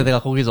 네. 그래서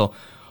내가 거기서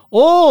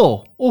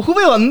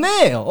후배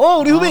왔네.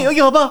 우리 후배 여기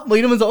와봐. 뭐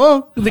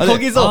이러면서 근데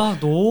거기서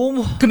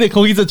너무. 근데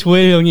거기서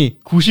조엘 형이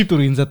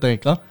 90도로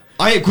인사했다니까.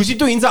 아예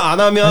 90도 인사 안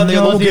하면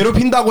내가 너무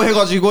괴롭힌다고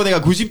해가지고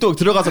내가 90도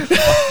들어가서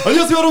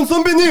안녕하세요 여러분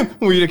선배님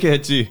뭐 이렇게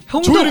했지.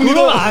 형도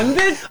그러면 안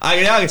돼.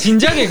 그냥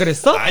진지하게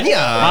그랬어?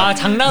 아니야.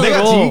 장난으로.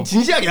 내가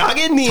진지하게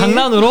하겠니?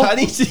 장난으로?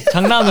 아니지.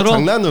 장난으로?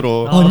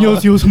 장난으로.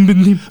 안녕하세요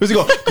선배님.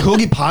 그래서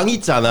거기 방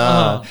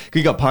있잖아.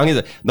 그러니까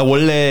방에서 나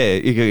원래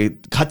이게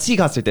같이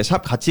갔을 때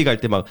샵 같이 갈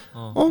때 막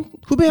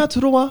후배야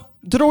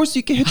들어올 수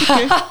있게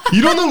해줄게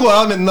이러는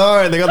거야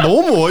맨날. 내가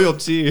너무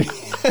어이없지.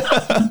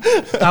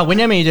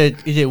 왜냐면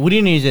이제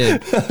우리는 이제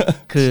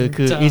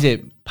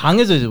이제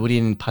방에서 이제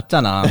우리는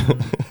봤잖아.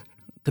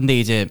 근데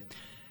이제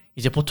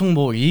보통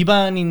뭐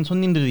일반인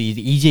손님들이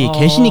이제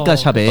계시니까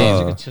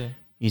샵에 그치.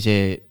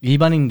 이제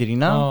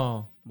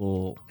일반인들이나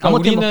뭐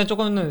우리는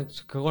조금은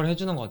그걸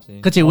해주는 거지.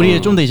 그치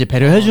우리를 좀 더 이제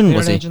배려해 주는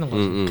거지. 해주는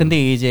거지.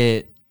 근데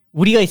이제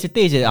우리가 있을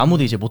때 이제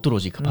아무도 이제 못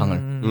들어오지 그 방을.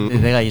 근데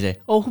내가 이제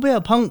후배야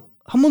방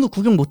한 번도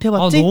구경 못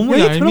해봤지? 너무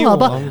여기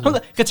들어가봐.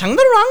 그러니까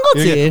장난으로 한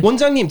거지.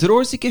 원장님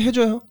들어올 수 있게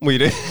해줘요. 뭐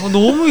이래.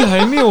 너무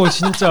얄미워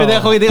진짜.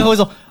 내가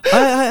거기서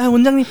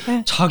원장님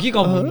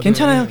자기가 뭔데?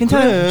 괜찮아요.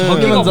 그래.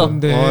 자기가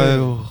뭔데?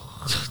 아유.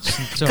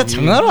 진짜. 그러니까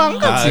장난으로 한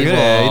거지.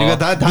 그래. 이거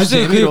다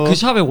요새 재미로. 그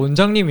샵의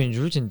원장님인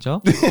줄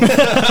진짜.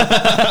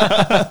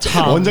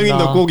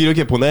 원장님도 꼭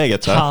이렇게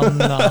보내야겠다.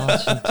 참나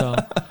진짜.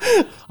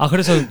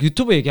 그래서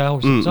유튜브 얘기하고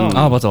싶죠.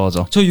 맞아.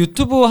 저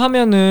유튜브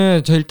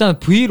하면은 저 일단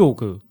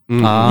브이로그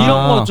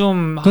이런 거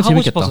좀 하고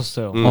재밌겠다.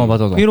 싶었었어요.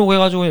 맞아. 브이로그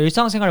해가지고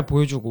일상생활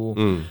보여주고.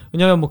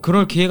 왜냐면 뭐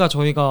그럴 기회가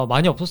저희가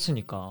많이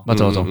없었으니까.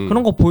 맞아.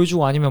 그런 거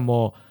보여주고 아니면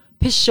뭐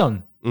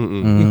패션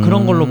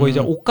그런 걸로 뭐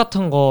이제 옷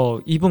같은 거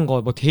입은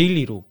거 뭐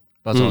데일리로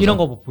이런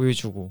거 뭐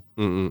보여주고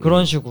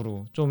그런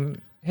식으로 좀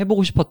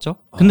해보고 싶었죠.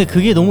 근데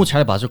그게 너무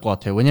잘 맞을 것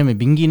같아요. 왜냐면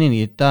민기는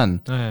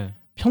일단 네.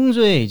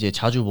 평소에 이제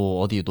자주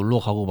뭐 어디 놀러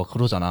가고 막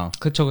그러잖아.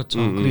 그쵸.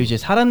 그리고 이제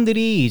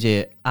사람들이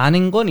이제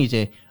아는 건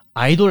이제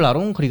아이돌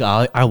나롱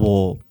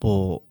그리고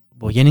뭐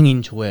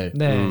예능인 조엘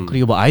네.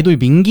 그리고 뭐 아이돌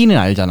민기는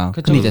알잖아.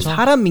 그쵸, 근데 이제 그쵸.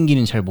 사람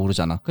민기는 잘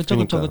모르잖아. 그쵸.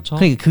 그러니까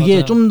그게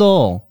맞아요. 좀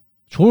더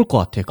좋을 것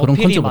같아. 그런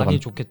어필이 컨셉으로 많이 가면.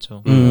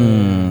 좋겠죠.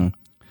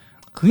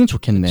 그게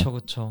좋겠네.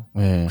 그쵸.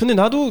 네. 근데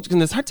나도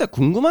살짝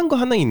궁금한 거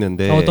하나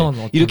있는데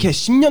어떤? 이렇게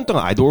 10년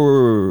동안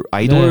아이돌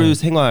네.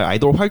 생활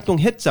아이돌 활동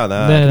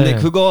했잖아. 네. 근데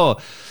그거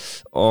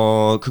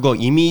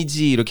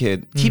이미지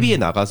이렇게 TV에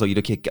나가서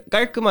이렇게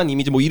깔끔한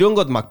이미지 뭐 이런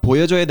것 막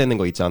보여줘야 되는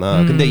거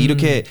있잖아. 근데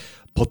이렇게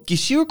벗기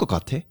쉬울 것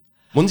같아?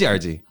 뭔지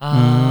알지?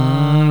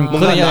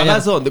 뭔가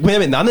나가서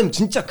왜냐면 나는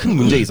진짜 큰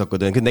문제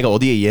있었거든. 근데 내가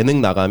어디에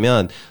예능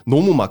나가면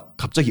너무 막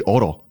갑자기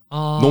얼어.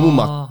 너무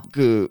막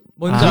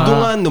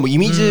그동안 너무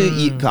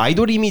이미지 그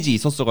아이돌 이미지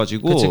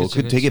있었어가지고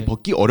그치. 되게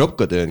벗기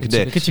어렵거든.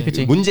 근데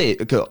그치. 문제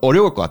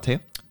어려울 것 같아요?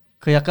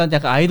 그 약간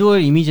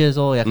아이돌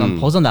이미지에서 약간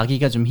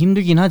벗어나기가 좀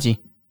힘들긴 하지.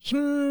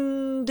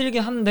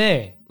 힘들긴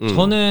한데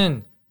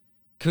저는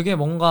그게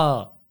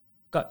뭔가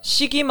그러니까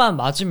시기만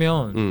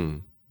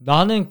맞으면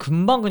나는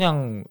금방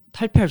그냥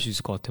탈피할 수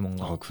있을 것 같아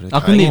뭔가. 그래.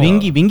 근데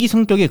민기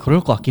성격이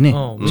그럴 것 같긴 해.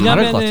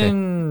 잘할 것 같아.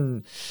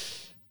 왜냐면은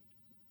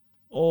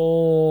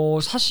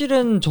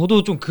사실은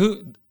저도 좀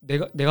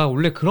내가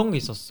원래 그런 게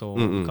있었어.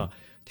 그러니까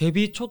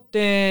데뷔 초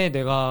때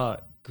내가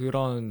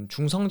그런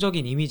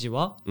중성적인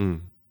이미지와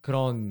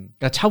그런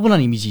그러니까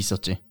차분한 이미지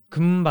있었지.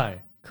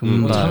 금발.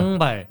 뭐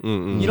장발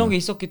이런 게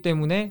있었기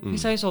때문에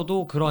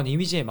회사에서도 그런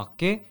이미지에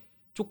맞게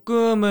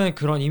조금은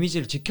그런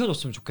이미지를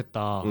지켜줬으면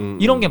좋겠다.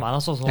 이런 게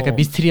많았어서 약간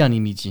미스테리한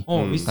이미지.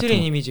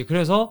 미스테리한 이미지.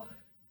 그래서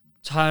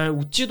잘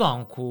웃지도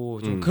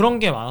않고 좀 그런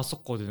게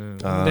많았었거든.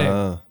 근데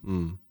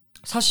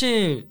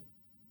사실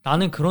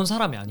나는 그런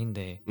사람이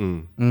아닌데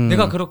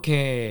내가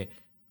그렇게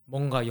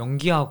뭔가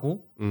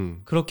연기하고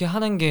그렇게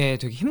하는 게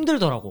되게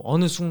힘들더라고.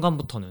 어느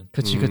순간부터는.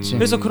 그치.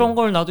 그래서 그런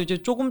걸 나도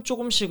이제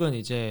조금씩은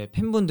이제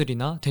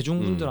팬분들이나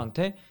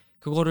대중분들한테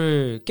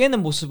그거를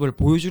깨는 모습을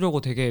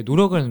보여주려고 되게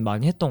노력을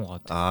많이 했던 것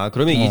같아. 아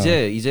그러면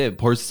이제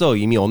벌써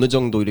이미 어느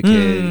정도 이렇게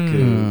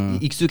그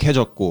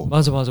익숙해졌고.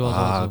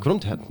 맞아. 그럼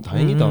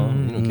다행이다.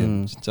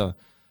 이렇게 진짜.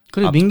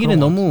 그리고 민기는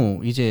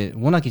너무 이제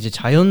워낙 이제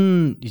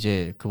자연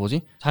이제 그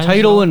뭐지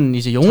자유로운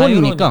이제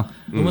영혼이니까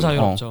너무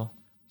자유롭죠.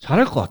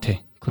 잘할 것 같아.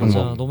 그런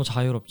맞아, 거 너무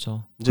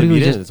자유롭죠. 이제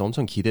미래에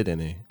엄청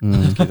기대되네.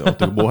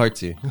 어떻게 뭐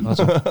할지.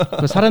 맞아.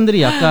 그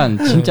사람들이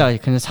약간 진짜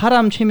그냥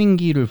사람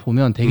최민기를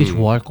보면 되게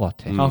좋아할 것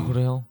같아. 아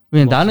그래요?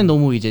 왜냐면 나는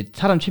너무 이제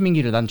사람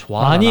최민기를 난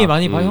좋아하잖아.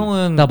 많이 봐.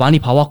 형은 나 많이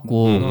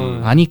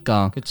봐왔고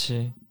아니까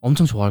그치.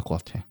 엄청 좋아할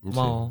것 같아.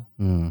 고마워.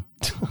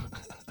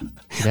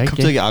 기대할게.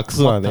 갑자기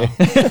악수하네.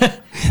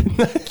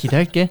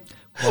 기대할게.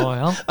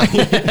 고마워요.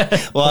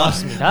 와,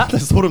 고맙습니다.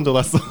 소름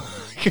돋았어.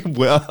 이게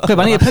뭐야? 그래,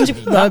 만약에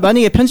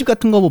편집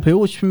같은 거 뭐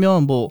배우고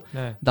싶으면 뭐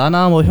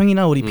나나 뭐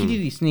형이나 우리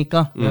PD도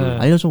있으니까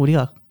알려줘.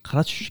 우리가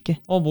가르쳐 줄게.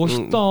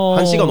 멋있다.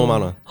 1시간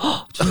 5만 원.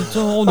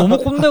 진짜 너무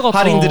꼰대 같아.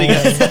 할인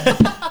드리겠어.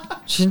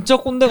 진짜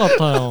꼰대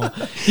같아요.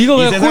 이거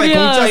왜 세상에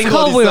코리안 공짜인 거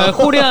스카우보이 어딨어?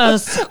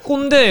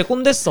 코리안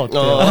꼰대스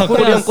어때요?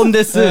 코리안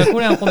꼰대스. 네,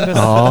 코리안 꼰대스.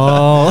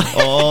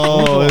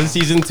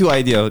 시즌 2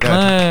 아이디어. 네.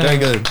 Very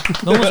good.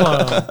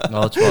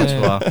 너무 좋아요.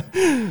 좋아.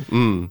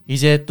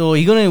 이제 또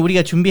이거는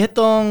우리가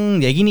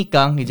준비했던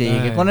얘기니까 이제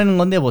이게 꺼내는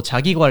건데 뭐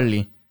자기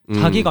관리.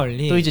 자기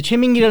관리. 또 이제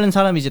최민기라는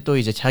사람이 이제 또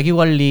이제 자기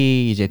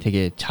관리 이제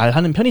되게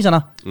잘하는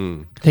편이잖아.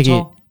 되게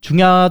그쵸?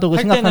 중요하다고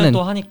할 생각하는. 때는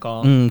또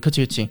하니까.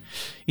 그치.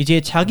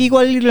 이제 자기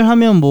관리를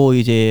하면 뭐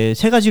이제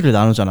세 가지를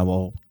나누잖아.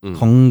 뭐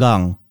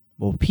건강,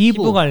 뭐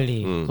피부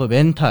관리, 그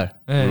멘탈.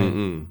 네.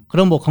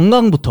 그럼 뭐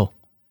건강부터.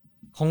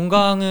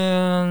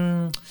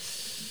 건강은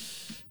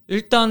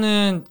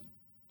일단은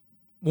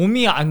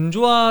몸이 안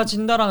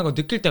좋아진다라는 걸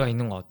느낄 때가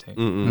있는 것 같아.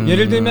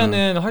 예를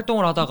들면은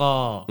활동을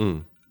하다가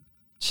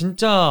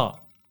진짜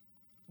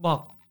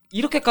막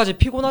이렇게까지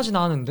피곤하진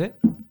않은데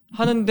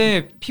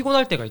하는데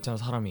피곤할 때가 있잖아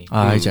사람이.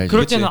 알지.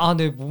 그럴 때는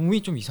내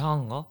몸이 좀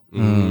이상한가?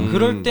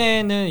 그럴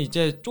때는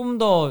이제 좀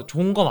더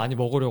좋은 거 많이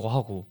먹으려고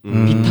하고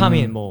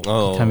비타민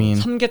비타민,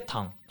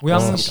 삼계탕,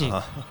 보양식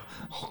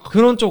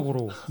그런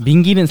쪽으로.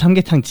 민기는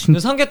삼계탕 근데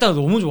삼계탕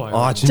너무 좋아요.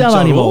 아 진짜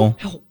많이 먹어.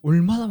 형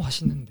얼마나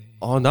맛있는데.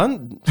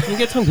 난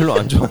삼계탕 별로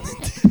안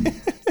좋아하는데.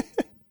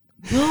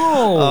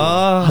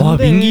 와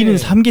민기는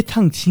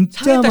삼계탕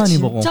진짜 많이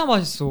먹어. 진짜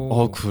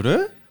맛있어.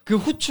 그래? 그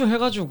후추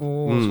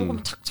해가지고 소금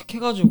착착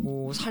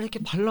해가지고 살 이렇게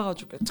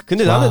발라가지고.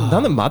 근데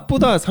나는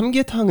맛보다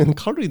삼계탕은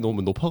칼로리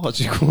너무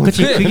높아가지고.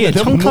 그치 그게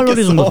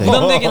 1000칼로리 정도 돼.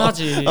 부담되긴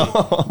하지.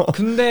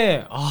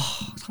 근데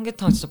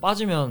삼계탕 진짜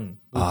빠지면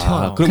못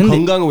태어나. 그럼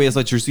건강을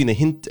위해서 줄 수 있는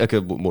힌트,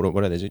 뭐라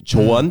해야 되지?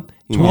 조언?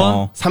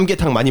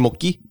 삼계탕 많이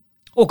먹기?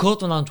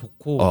 그것도 난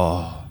좋고.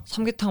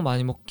 삼계탕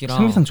많이 먹기랑.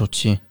 삼계탕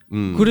좋지.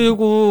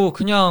 그리고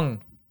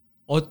그냥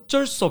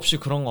어쩔 수 없이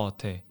그런 것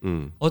같아.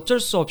 어쩔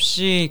수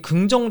없이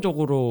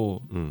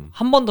긍정적으로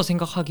한 번 더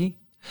생각하기.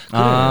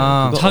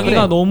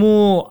 자기가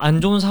너무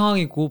안 좋은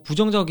상황이고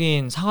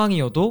부정적인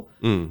상황이어도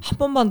한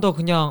번만 더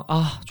그냥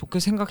좋게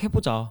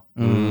생각해보자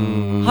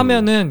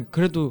하면은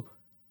그래도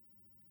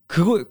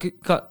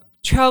그러니까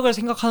최악을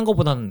생각하는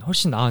것보다는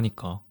훨씬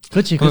나으니까.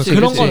 그렇지.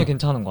 그런 거는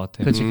괜찮은 것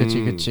같아.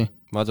 그렇지.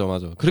 맞아.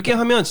 그렇게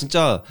하면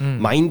진짜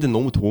마인드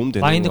너무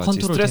도움되는 마인드 것 같지.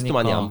 컨트롤 스트레스도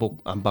되니까. 많이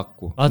안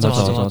받고. 맞아.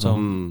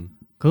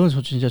 그건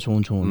진짜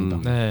좋은 조언이다.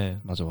 네,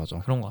 맞아.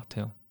 그런 것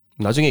같아요.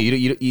 나중에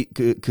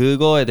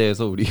그거에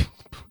대해서 우리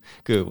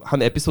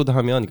한 에피소드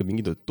하면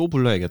민기도 또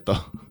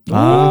불러야겠다.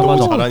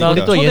 맞아.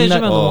 우리 또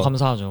초대해주면 너무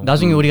감사하죠.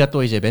 나중에 우리가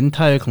또 이제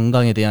멘탈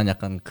건강에 대한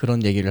약간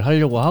그런 얘기를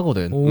하려고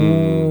하거든.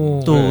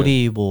 또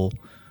우리 뭐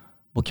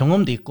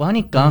경험도 있고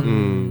하니까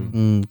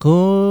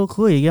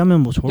그거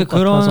얘기하면 뭐 좋을 것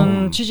같아서.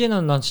 그런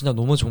취지는 난 진짜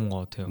너무 좋은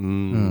것 같아요.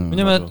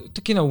 왜냐면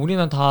특히나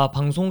우리는 다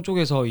방송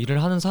쪽에서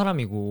일을 하는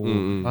사람이고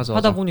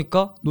하다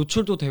보니까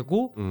노출도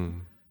되고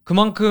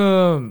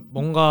그만큼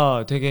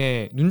뭔가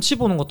되게 눈치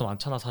보는 것도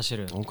많잖아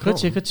사실은.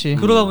 그렇지.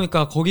 그러다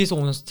보니까 거기서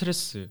오는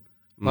스트레스.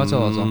 맞아.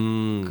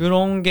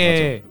 그런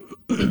게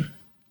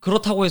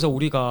그렇다고 해서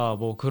우리가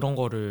뭐 그런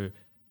거를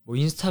뭐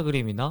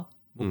인스타그램이나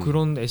뭐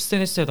그런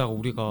SNS에다가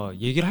우리가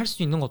얘기를 할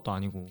수 있는 것도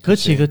아니고.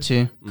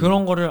 그렇지.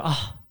 그런 거를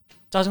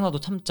짜증나도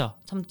참자.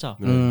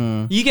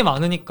 이게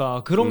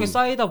많으니까 그런 게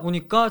쌓이다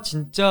보니까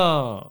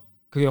진짜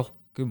그게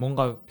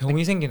뭔가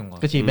병이 생기는 거야.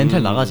 그렇지.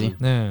 멘탈 나가지.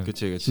 네.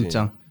 그치.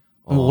 진짜.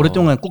 뭐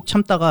오랫동안 꾹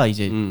참다가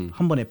이제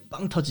한 번에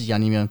빵 터지지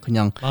아니면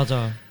그냥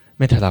맞아.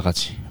 멘탈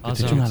나가지.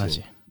 맞아. 중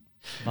하나지.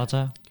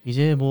 맞아요.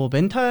 이제 뭐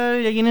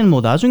멘탈 얘기는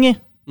뭐 나중에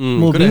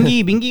뭐 그래.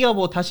 민기가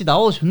뭐 다시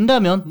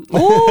나와준다면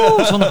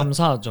저는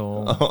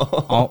감사하죠.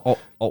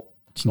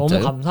 진짜요?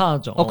 너무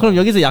감사하죠. 그럼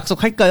여기서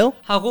약속할까요?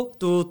 하고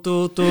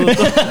뚜뚜뚜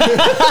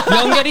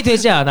연결이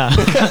되지 않아.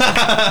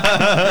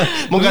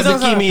 뭔가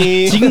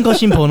느낌이 지금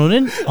거신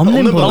번호는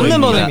없는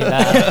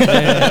번호입니다.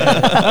 네.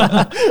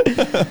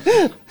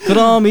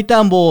 그럼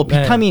일단 뭐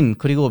비타민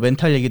그리고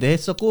멘탈 얘기도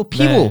했었고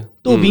피부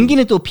또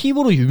민기는 또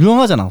피부로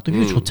유명하잖아. 또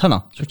피부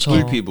좋잖아.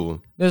 좋죠. 피부.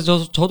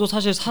 그래서 저도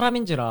사실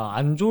사람인지라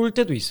안 좋을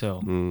때도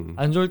있어요.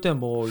 안 좋을 때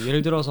뭐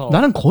예를 들어서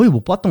나는 거의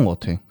못 봤던 것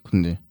같아.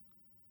 근데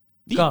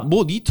그러니까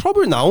네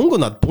트러블 나온 거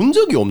나 본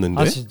적이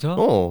없는데. 아 진짜?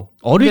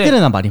 어릴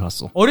때는 난 많이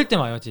봤어. 어릴 때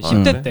많이 봤지.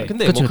 10대 때.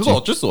 근데 그치, 뭐 그거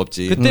그치. 어쩔 수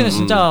없지. 그때는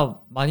진짜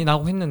많이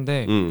나고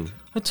했는데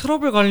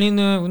트러블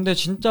관리는 근데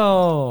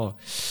진짜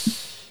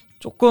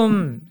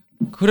조금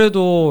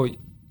그래도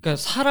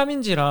그러니까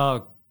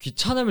사람인지라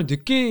귀찮음을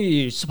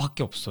느낄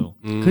수밖에 없어요.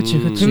 그치.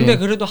 근데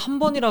그래도 한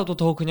번이라도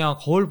더 그냥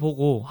거울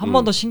보고 한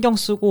번 더 신경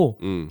쓰고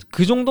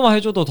그 정도만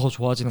해줘도 더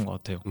좋아지는 것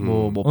같아요.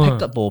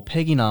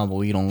 팩이나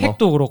뭐 이런 거.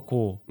 팩도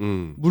그렇고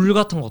물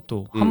같은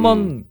것도 한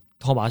번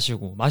더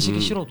마시기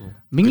싫어도.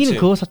 민기는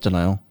그거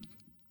샀잖아요.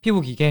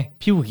 피부기계.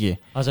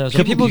 맞아요.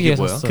 저 피부기계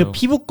샀어요. 그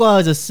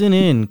피부과에서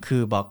쓰는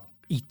그 막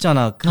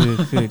있잖아.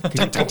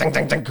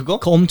 짱짱짱짱 그거?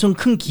 그 엄청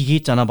큰 기계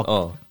있잖아. 막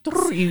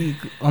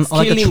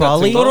스케일링 like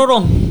같은 거?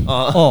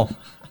 또로롱.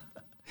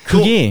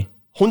 그게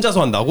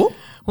혼자서 한다고?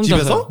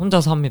 집에서?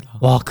 혼자서 합니다.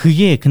 와,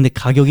 그게 근데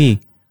가격이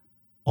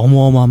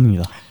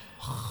어마어마합니다.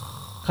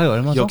 가격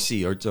얼마죠?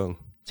 역시 열정.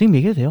 지금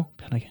얘기해도 돼요.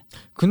 편하게.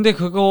 근데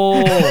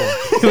그거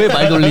왜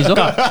말 돌리죠?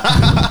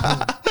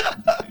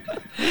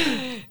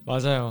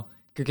 맞아요.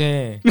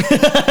 그게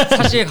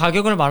사실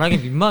가격을 말하기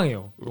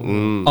민망해요.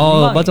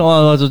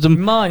 맞아. 좀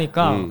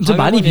민망하니까 좀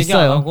많이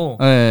비싸요. 하고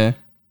네.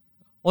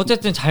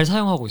 어쨌든 잘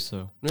사용하고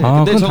있어요. 네,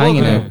 근데 저거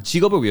다행이네요.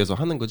 직업을 위해서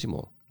하는 거지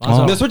뭐. 맞아.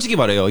 근데 솔직히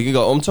말해요. 이게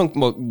엄청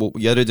뭐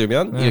예를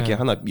들면 네. 이렇게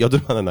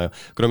여드름 하나 나요.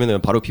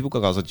 그러면은 바로 피부과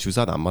가서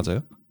주사는 안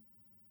맞아요?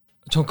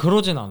 전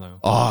그러진 않아요.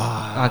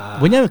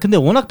 왜냐면 근데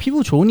워낙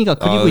피부 좋으니까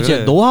그리고 그래. 이제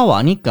노하우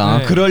아니까.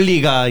 네. 그럴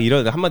리가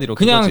이런 한마디로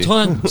그냥 그거지.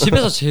 저는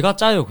집에서 제가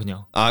짜요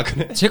그냥.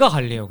 그래? 제가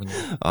관리해요 그냥.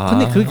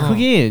 근데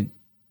그게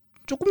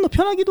조금 더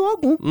편하기도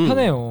하고.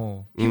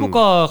 편해요.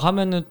 피부과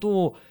가면은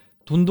또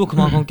돈도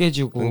그만큼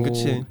깨지고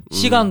그치.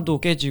 시간도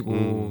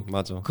깨지고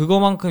맞아.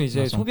 그거만큼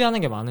이제 맞아. 소비하는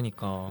게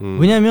많으니까.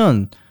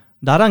 왜냐면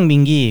나랑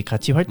민기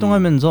같이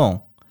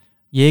활동하면서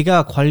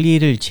얘가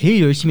관리를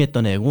제일 열심히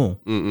했던 애고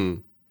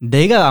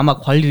내가 아마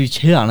관리를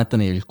제일 안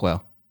했던 애일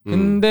거야.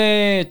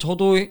 근데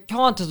저도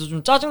형한테도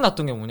좀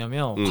짜증났던 게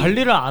뭐냐면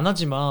관리를 안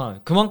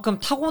하지만 그만큼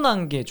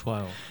타고난 게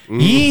좋아요.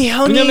 이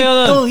형이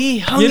왜냐면 또 이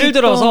형이 예를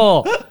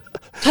들어서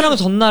촬영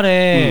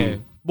전날에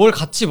뭘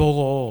같이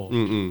먹어.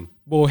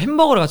 뭐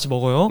햄버거를 같이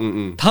먹어요.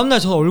 다음날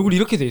저는 얼굴이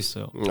이렇게 돼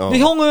있어요. 근데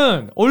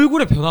형은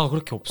얼굴에 변화가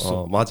그렇게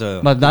없어.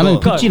 맞아요. 나는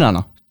붓진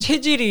않아.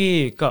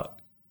 체질이 그러니까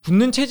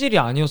붙는 체질이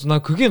아니어서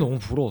난 그게 너무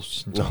부러웠어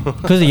진짜.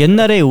 그래서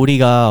옛날에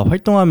우리가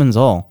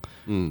활동하면서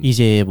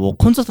이제 뭐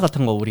콘서트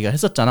같은 거 우리가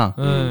했었잖아.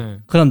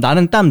 그럼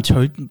나는 땀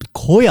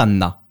거의 안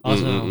나.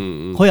 맞아요.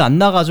 거의 안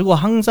나가지고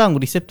항상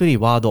우리 셉들이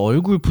와, 너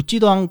얼굴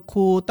붓지도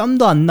않고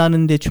땀도 안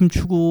나는데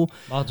춤추고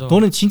맞아.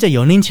 너는 진짜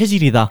연예인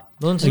체질이다.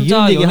 넌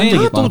진짜 이런 얘기 한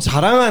적이 또 많아.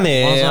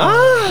 자랑하네. 맞아.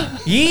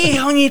 이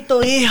형이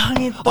또.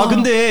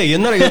 근데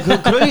옛날에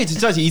그런 게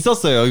진짜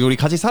있었어요. 우리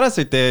같이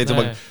살았을 때,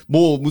 네.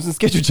 뭐 무슨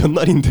스케줄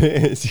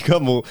전날인데, 지가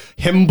뭐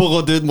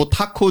햄버거든, 뭐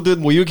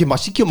타코든, 뭐 이렇게 막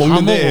시켜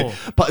먹는데,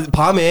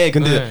 밤에,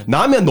 근데 네.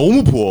 나면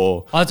너무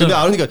부어. 맞아요. 근데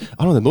아르니까,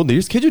 너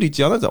내일 스케줄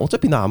있지 않아?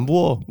 어차피 나 안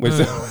부어. 뭐 네.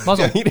 있어요.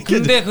 맞아. 이렇게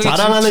근데 그게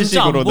자랑하는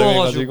진짜 식으로 안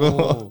부어가지고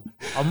해가지고.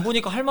 안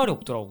보니까 할 말이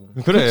없더라고.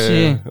 그래.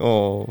 그치.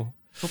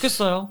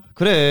 좋겠어요.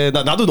 그래.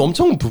 나도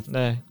엄청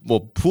네.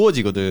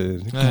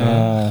 부어지거든.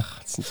 네.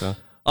 진짜.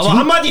 뭐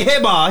한마디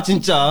해봐,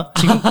 진짜.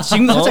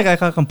 지금도 살짝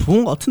약간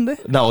부은 것 같은데?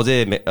 나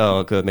어제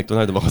그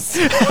맥도날드 먹었어.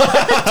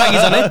 자기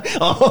전에?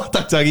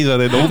 딱 자기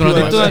전에 너무 그럼 부러워.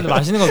 맥도날드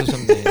맛있는 거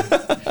드셨네.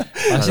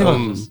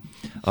 맛있는 거 드셨어.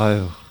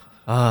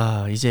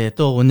 아유. 이제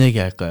또 뭔 얘기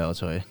할까요,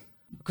 저희?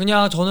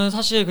 그냥 저는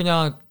사실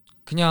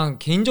그냥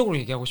개인적으로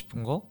얘기하고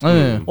싶은 거.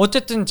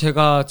 어쨌든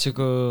제가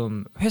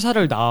지금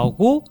회사를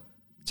나오고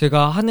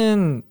제가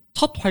하는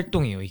첫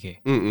활동이에요, 이게.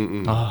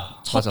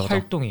 첫 맞아.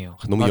 활동이에요.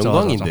 너무 맞아,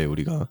 영광인데 맞아.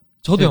 우리가.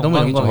 저도 너무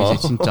영광이죠.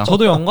 영광이지, 진짜.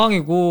 저도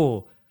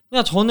영광이고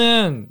그냥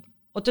저는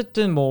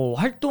어쨌든 뭐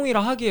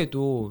활동이라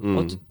하기에도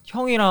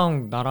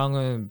형이랑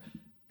나랑은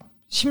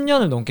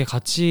 10년을 넘게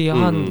같이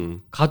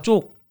한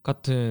가족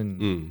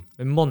같은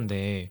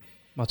멤버인데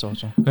맞아.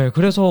 네,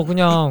 그래서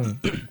그냥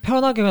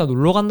편하게 그냥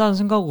놀러 간다는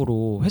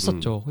생각으로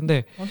했었죠.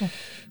 근데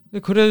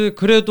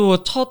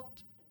그래도 첫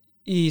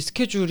이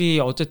스케줄이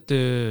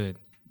어쨌든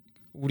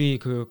우리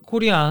그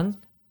코리안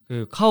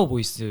그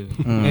카우보이스에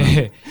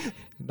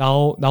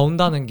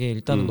나온다는 게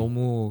일단은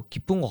너무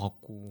기쁜 것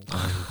같고.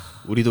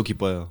 우리도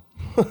기뻐요.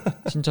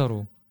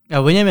 진짜로.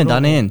 왜냐면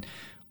나는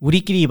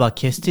우리끼리 막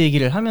게스트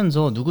얘기를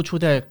하면서 누구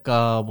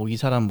초대할까, 뭐 이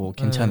사람 뭐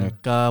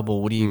괜찮을까, 뭐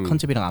우리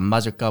컨셉이랑 안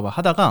맞을까, 뭐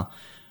하다가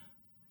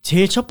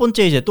제일 첫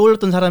번째 이제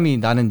떠올렸던 사람이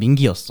나는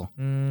민기였어.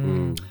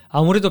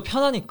 아무래도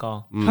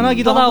편하니까.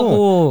 편하기도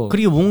하고,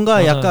 그리고 뭔가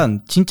맞아요.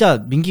 약간 진짜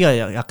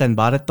민기가 약간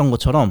말했던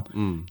것처럼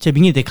제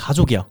민기 내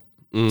가족이야.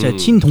 제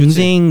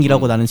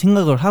친동생이라고 나는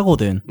생각을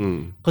하거든.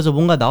 그래서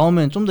뭔가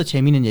나오면 좀 더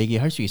재미있는 얘기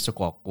할 수 있을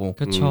것 같고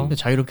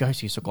자유롭게 할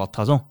수 있을 것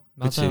같아서.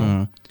 그치.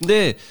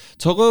 근데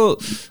저거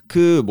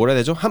그 뭐라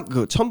해야 되죠?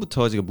 그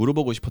처음부터 지금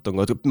물어보고 싶었던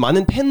거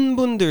많은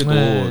팬분들도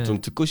네.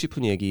 좀 듣고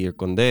싶은 얘기일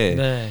건데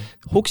네.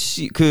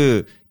 혹시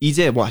그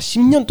이제 뭐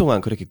 10년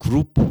동안 그렇게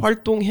그룹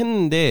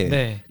활동했는데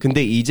네.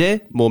 근데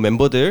이제 뭐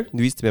멤버들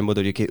뉴이스트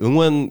멤버들 이렇게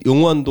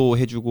응원도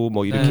해주고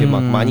뭐 이렇게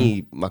막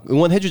많이 막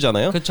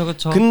응원해주잖아요. 그쵸.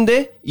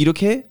 근데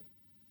이렇게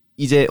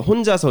이제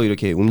혼자서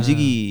이렇게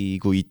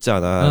움직이고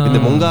있잖아. 근데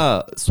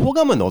뭔가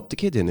소감은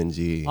어떻게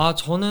되는지. 아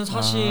저는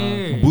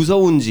사실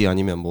무서운지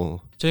아니면 뭐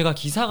저희가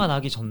기사가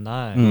나기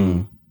전날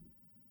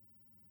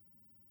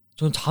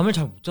저는 잠을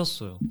잘 못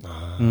잤어요.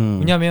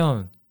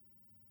 왜냐면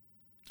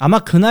아마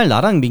그날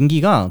나랑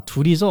민기가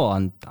둘이서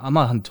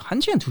아마 한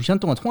 1시간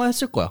 2시간 동안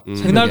통화했을 거야.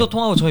 그날도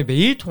통화하고 저희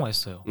매일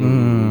통화했어요.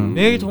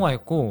 매일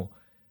통화했고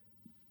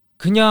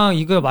그냥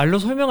이거 말로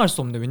설명할 수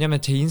없네.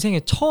 왜냐면 제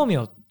인생의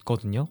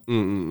처음이었거든요.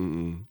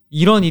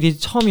 이런 일이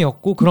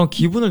처음이었고 그런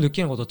기분을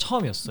느끼는 것도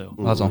처음이었어요.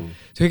 맞아.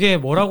 되게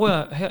뭐라고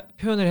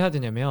표현을 해야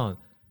되냐면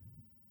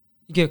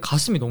이게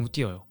가슴이 너무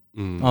뛰어요.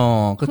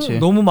 그치.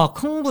 너무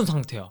막 흥분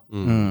상태야.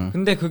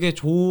 근데 그게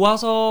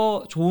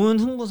좋아서 좋은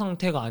흥분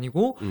상태가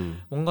아니고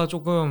뭔가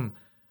조금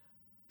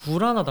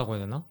불안하다고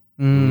해야 되나?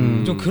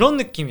 좀 그런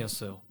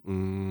느낌이었어요.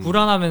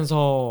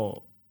 불안하면서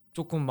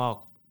조금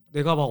막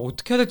내가 막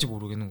어떻게 해야 될지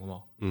모르겠는 거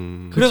막.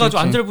 그래가지고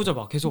안절부절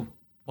막 계속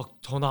막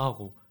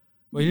전화하고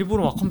막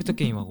일부러 막 컴퓨터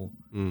게임하고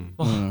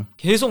막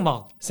계속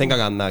막 생각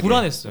안 나게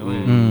불안했어요.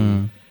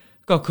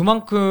 그러니까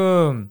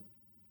그만큼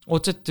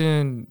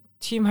어쨌든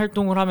팀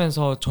활동을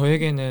하면서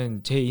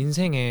저에게는 제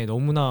인생에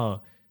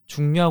너무나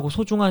중요하고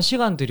소중한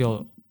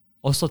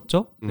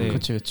시간들이었었죠. 네.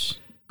 그치.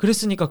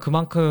 그랬으니까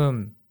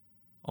그만큼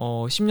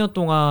 10년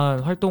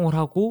동안 활동을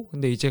하고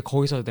근데 이제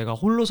거기서 내가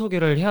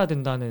홀로서기를 해야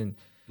된다는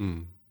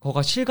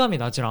거가 실감이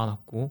나질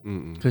않았고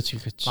그치.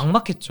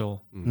 막막했죠.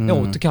 내가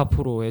어떻게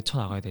앞으로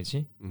헤쳐나가야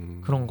되지?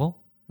 그런 거?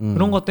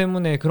 그런 것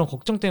때문에 그런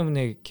걱정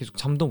때문에 계속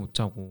잠도 못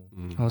자고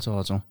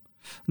맞아.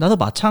 나도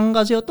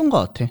마찬가지였던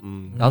것 같아.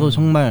 나도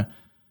정말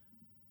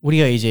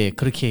우리가 이제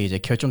그렇게 이제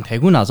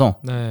결정되고 나서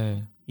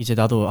네. 이제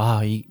나도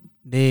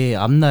내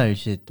앞날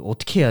이제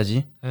어떻게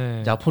해야지? 네.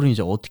 이제 앞으로는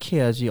이제 어떻게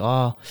해야지?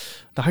 나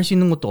할 수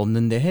있는 것도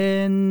없는데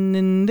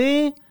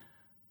했는데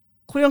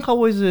코리안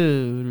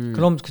카우보이즈를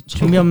그럼 그쵸.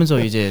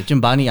 준비하면서 이제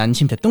좀 많이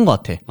안심됐던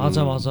것 같아.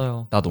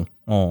 맞아요. 나도.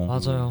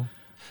 맞아요.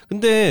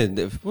 근데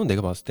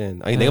내가 봤을 땐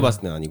내가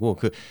봤을 땐 아니고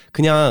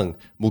그냥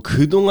뭐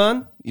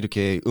그동안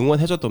이렇게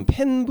응원해줬던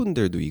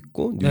팬분들도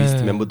있고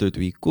뉴이스트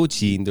멤버들도 있고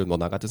지인들 뭐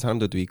나 같은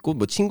사람들도 있고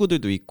뭐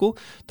친구들도 있고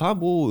다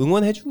뭐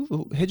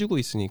응원해주고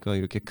있으니까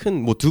이렇게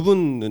큰 뭐 두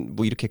분은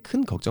뭐 이렇게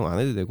큰 걱정 안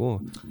해도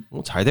되고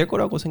뭐 잘 될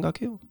거라고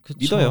생각해요. 그쵸.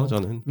 믿어요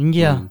저는.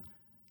 민기야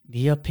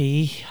네 옆에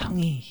이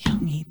형이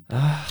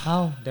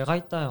아우 내가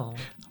있다요.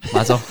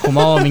 맞아.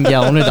 고마워 민기야.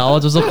 오늘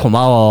나와줘서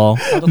고마워.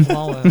 나도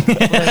고마워요.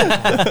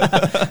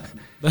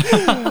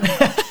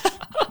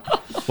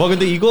 와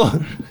근데 이거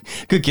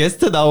그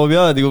게스트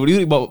나오면 이거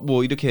우리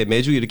뭐 이렇게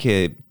매주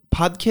이렇게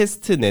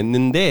팟캐스트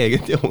냈는데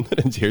근데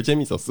오늘은 제일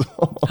재밌었어.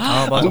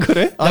 맞아. 안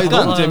그래?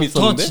 너무 재밌었는데.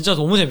 전 진짜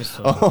너무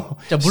재밌어요.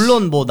 자,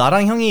 물론 뭐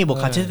나랑 형이 뭐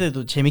같이 했을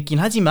때도 재밌긴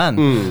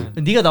하지만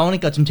네가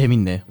나오니까 좀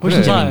재밌네.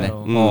 훨씬 재밌네.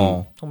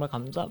 정말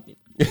감사합니다.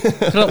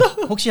 그럼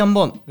혹시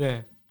한번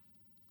네.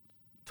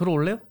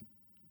 들어올래요?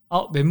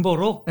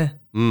 멤버로? 네.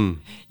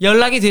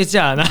 연락이 되지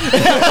않아.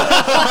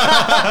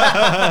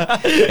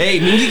 에이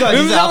민기가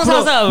음성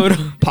사상으로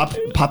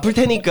바쁠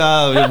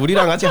테니까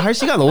우리랑 같이 할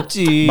시간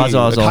없지.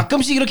 맞아.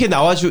 가끔씩 이렇게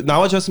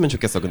나와주셨으면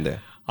좋겠어. 근데.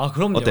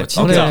 그럼요. 어때?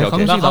 진짜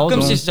오케이. 나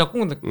가끔씩 진짜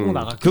꼭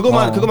나갈게.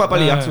 그거만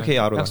빨리 약속해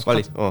아로나.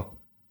 빨리.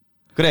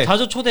 그래.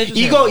 자주 초대해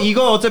주세요.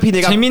 이거 어차피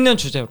내가 재밌는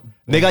주제로.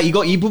 내가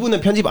이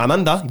부분은 편집 안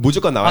한다.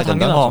 무조건 나와야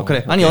된다. 당연하죠.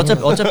 그래. 아니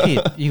어차피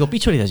이거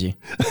삐처리 되지.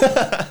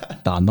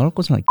 나 안 나올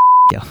거잖아.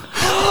 야.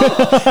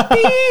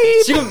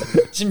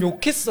 지금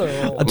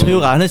욕했어요. 저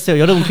욕 안 했어요.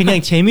 여러분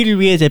그냥 재미를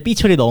위해 제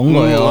삐처리 넣은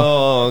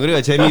거예요.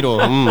 그래 재미로.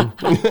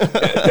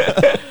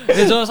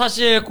 근데 저는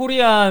사실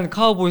코리안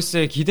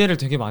카우보이스에 기대를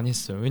되게 많이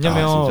했어요.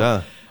 왜냐면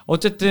진짜?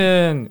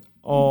 어쨌든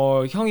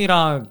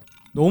형이랑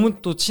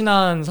너무 또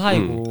친한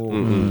사이고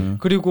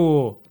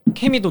그리고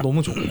케미도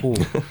너무 좋고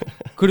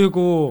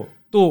그리고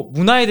또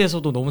문화에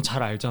대해서도 너무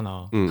잘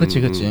알잖아.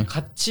 그치.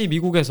 같이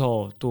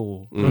미국에서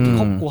또 그렇게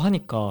컸고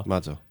하니까.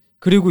 맞아.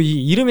 그리고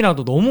이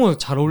이름이랑도 너무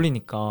잘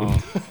어울리니까.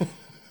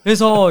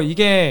 그래서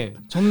이게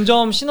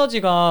점점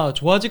시너지가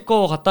좋아질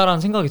것 같다라는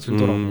생각이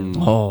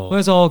들더라고요.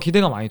 그래서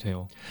기대가 많이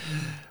돼요.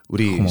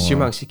 우리 고마워요.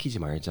 실망시키지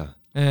말자.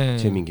 네.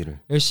 재민기를.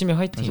 열심히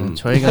화이팅.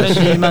 저희가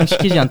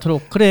실망시키지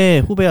않도록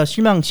후배야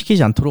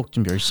실망시키지 않도록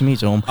좀 열심히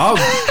좀.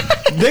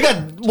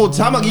 내가 뭐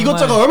자막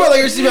이것저것 얼마나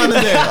열심히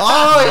하는데.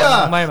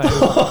 야. 정말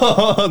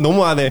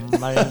너무하네.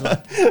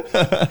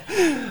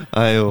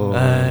 아유.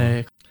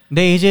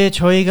 네 이제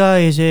저희가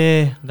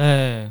이제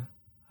네.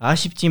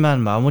 아쉽지만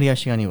마무리할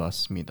시간이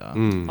왔습니다.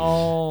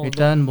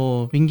 일단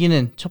뭐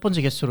민기는 첫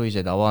번째 게스트로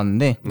이제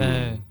나왔는데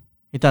네.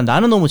 일단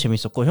나는 너무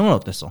재밌었고 형은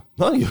어땠어?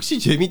 나는 역시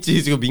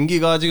재밌지. 지금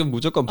민기가 지금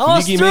무조건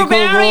분위기 메이커고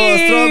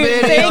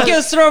스트로베리. Thank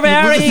you,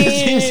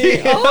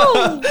 스트로베리.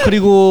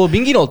 그리고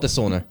민기는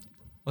어땠어 오늘?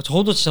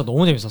 저도 진짜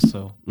너무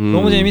재밌었어요.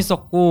 너무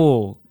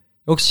재밌었고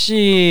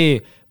역시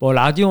뭐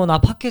라디오나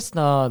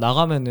팟캐스트나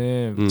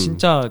나가면은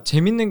진짜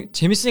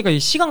재밌으니까 이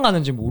시간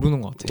가는지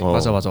모르는 것 같아요.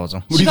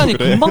 맞아. 시간이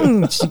그래?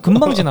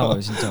 금방 지나가요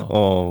진짜.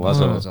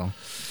 맞아.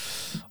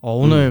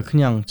 오늘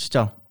그냥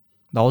진짜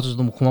나와줘서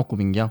너무 고맙고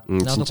민기야.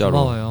 나도 진짜로.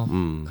 고마워요.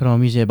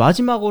 그럼 이제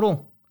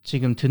마지막으로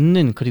지금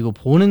듣는 그리고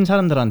보는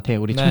사람들한테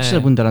우리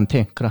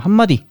청취자분들한테 그런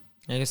한마디.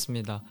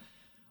 알겠습니다.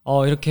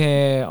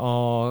 이렇게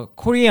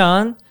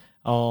코리안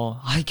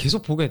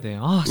계속 보게 돼.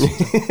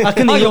 진짜.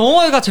 근데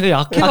영어가 제가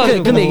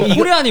약해가지고. 근데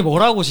코리안이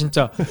뭐라고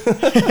진짜.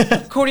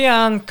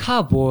 코리안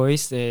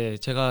카보이스에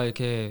제가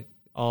이렇게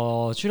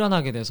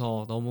출연하게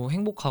돼서 너무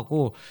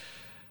행복하고.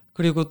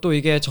 그리고 또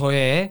이게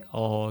저의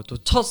또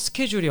첫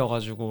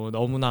스케줄이어가지고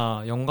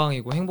너무나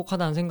영광이고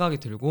행복하다는 생각이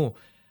들고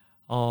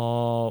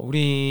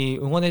우리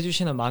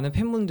응원해주시는 많은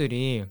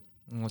팬분들이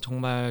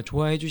정말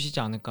좋아해주시지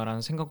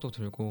않을까라는 생각도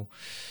들고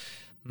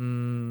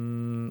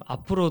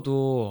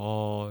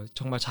앞으로도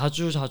정말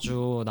자주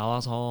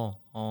나와서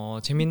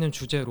재밌는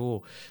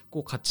주제로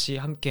꼭 같이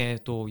함께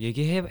또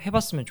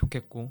얘기해봤으면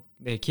좋겠고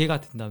기회가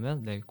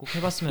된다면 꼭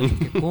해봤으면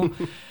좋겠고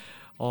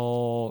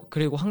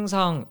그리고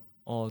항상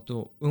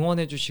또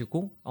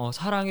응원해주시고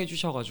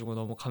사랑해주셔가지고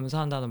너무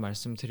감사한다는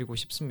말씀 드리고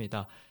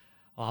싶습니다.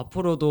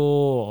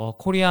 앞으로도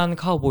코리안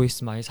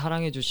카우보이스 많이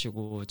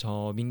사랑해주시고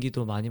저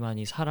민기도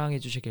많이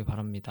사랑해주시길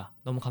바랍니다.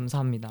 너무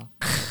감사합니다.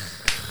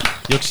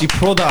 역시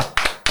프로다.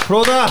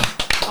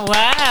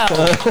 와우.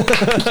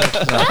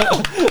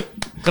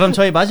 그럼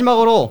저희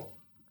마지막으로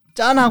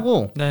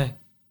짠하고 네.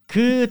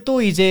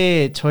 또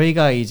이제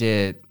저희가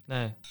이제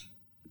네.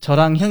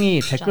 저랑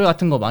형이 댓글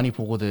같은 거 많이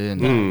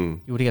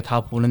보거든. 우리가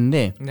다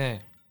보는데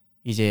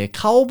이제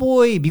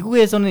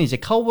미국에서는 이제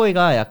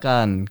카우보이가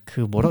약간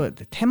그 뭐라고 해야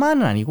돼?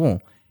 테마는 아니고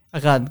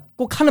약간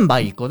꼭 하는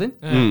말이 있거든.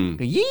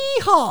 그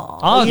이하.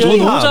 저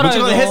너무 잘해요.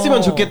 무조건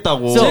했으면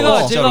좋겠다고.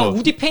 제가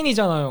우디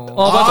팬이잖아요.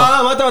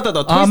 맞다.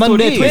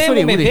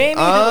 토이스토리 우디.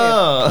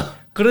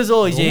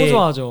 그래서 이제 너무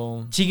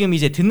좋아하죠. 지금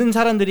이제 듣는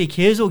사람들이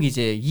계속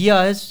이제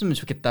이해했으면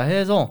좋겠다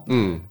해서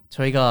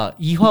저희가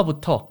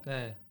 2화부터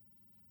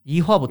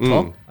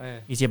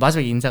이제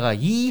마지막 인사가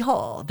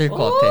 2화 될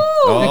것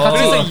같아.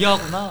 그래서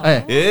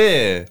 2화구나.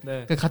 네.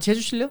 같이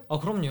해주실래요?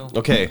 그럼요.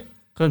 오케이.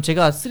 그럼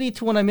제가 3, 2, 1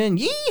 하면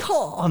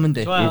 2화 하면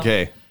돼. 좋아요.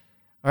 오케이.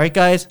 Alright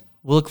guys,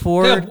 we'll look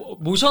forward.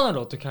 모션을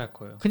어떻게 할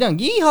거예요? 그냥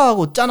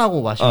 2화하고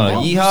짠하고 마시면 돼요.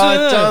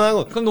 2화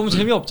짠하고. 그럼 너무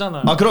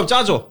재미없잖아요. 그럼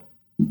짜줘.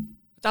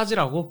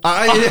 짜지라고?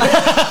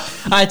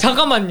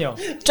 잠깐만요.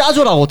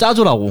 짜줘라고.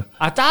 짜줘라고?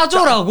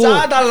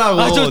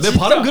 짜달라고. 내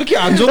발음 그렇게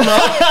안 좋나?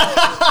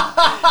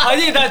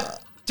 아니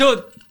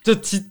저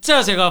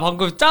진짜 제가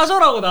방금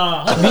짜줘라고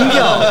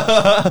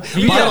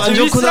민기야 안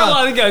좋구나.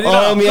 하는 게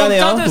아니라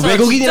미안해요.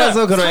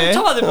 외국인이라서 그래.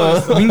 상처받을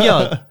뻔했어.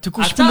 민기야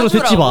듣고 싶은 대로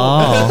듣지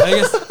마.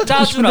 알겠어.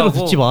 짜주라고.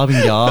 듣지 마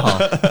민기야.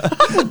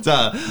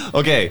 자,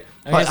 오케이.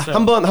 알겠어요.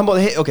 한번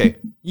해. 오케이.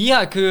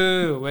 이하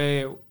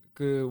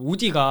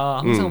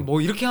우디가 항상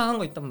뭐 이렇게 하는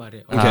거 있단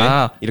말이에요. 오케이.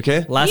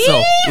 이렇게?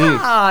 라쏘.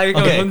 이거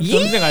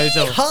전생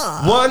알죠? 1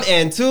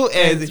 and 2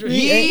 and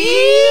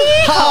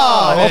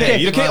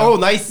오케이. 이렇게?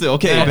 나이스.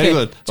 오케이. Very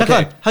good.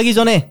 잠깐 하기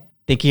전에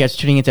thank you guys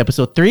for tuning into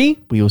episode 3.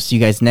 We will see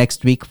you guys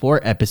next week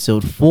for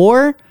episode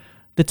 4.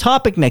 The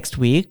topic next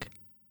week,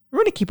 we're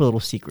going to keep a little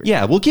secret.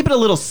 Yeah, we'll keep it a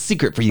little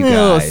secret for you guys.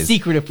 A little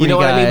secret for you guys. You know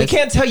what I mean? We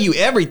can't tell you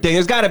everything.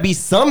 There's got to be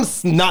some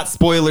not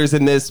spoilers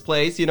in this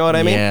place. You know what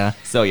I mean? Yeah.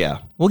 So, yeah.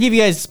 We'll give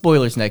you guys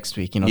spoilers next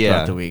week,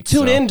 throughout the week.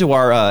 Tune in to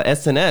our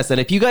SNS.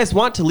 And if you guys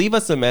want to leave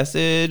us a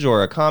message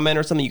or a comment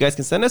or something, you guys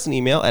can send us an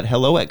email at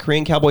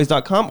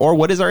hello@koreancowboys.com. Or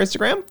what is our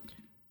Instagram?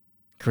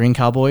 Korean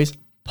Cowboys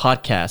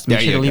Podcast. Make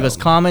sure to leave us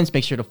comments.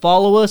 Make sure to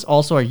follow us.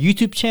 Also, our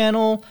YouTube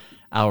channel,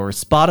 our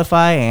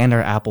Spotify, and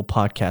our Apple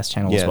Podcast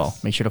channel as well.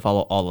 Make sure to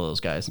follow all of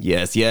those guys.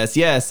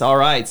 Yes. All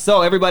right.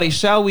 So, everybody,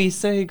 shall we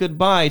say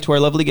goodbye to our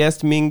lovely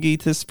guest, Mingi,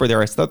 for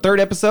their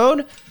third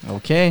episode?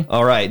 Okay.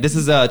 All right. This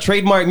is a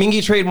trademark,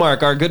 Mingi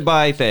trademark, our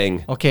goodbye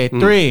thing. Okay.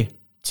 3,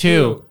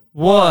 2,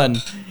 1.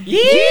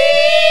 Yeehaw!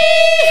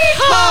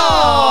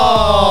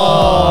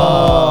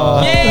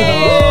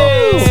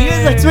 Yay! See you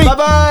guys next week.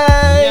 Bye-bye.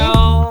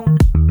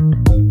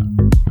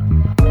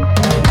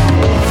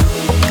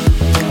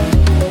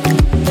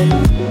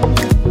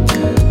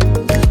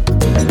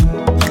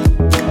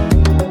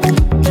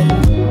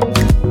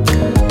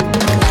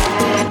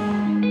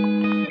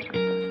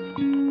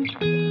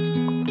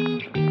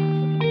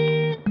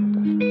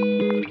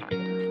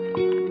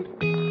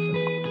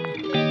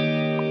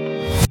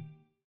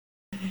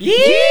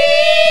 Yeah!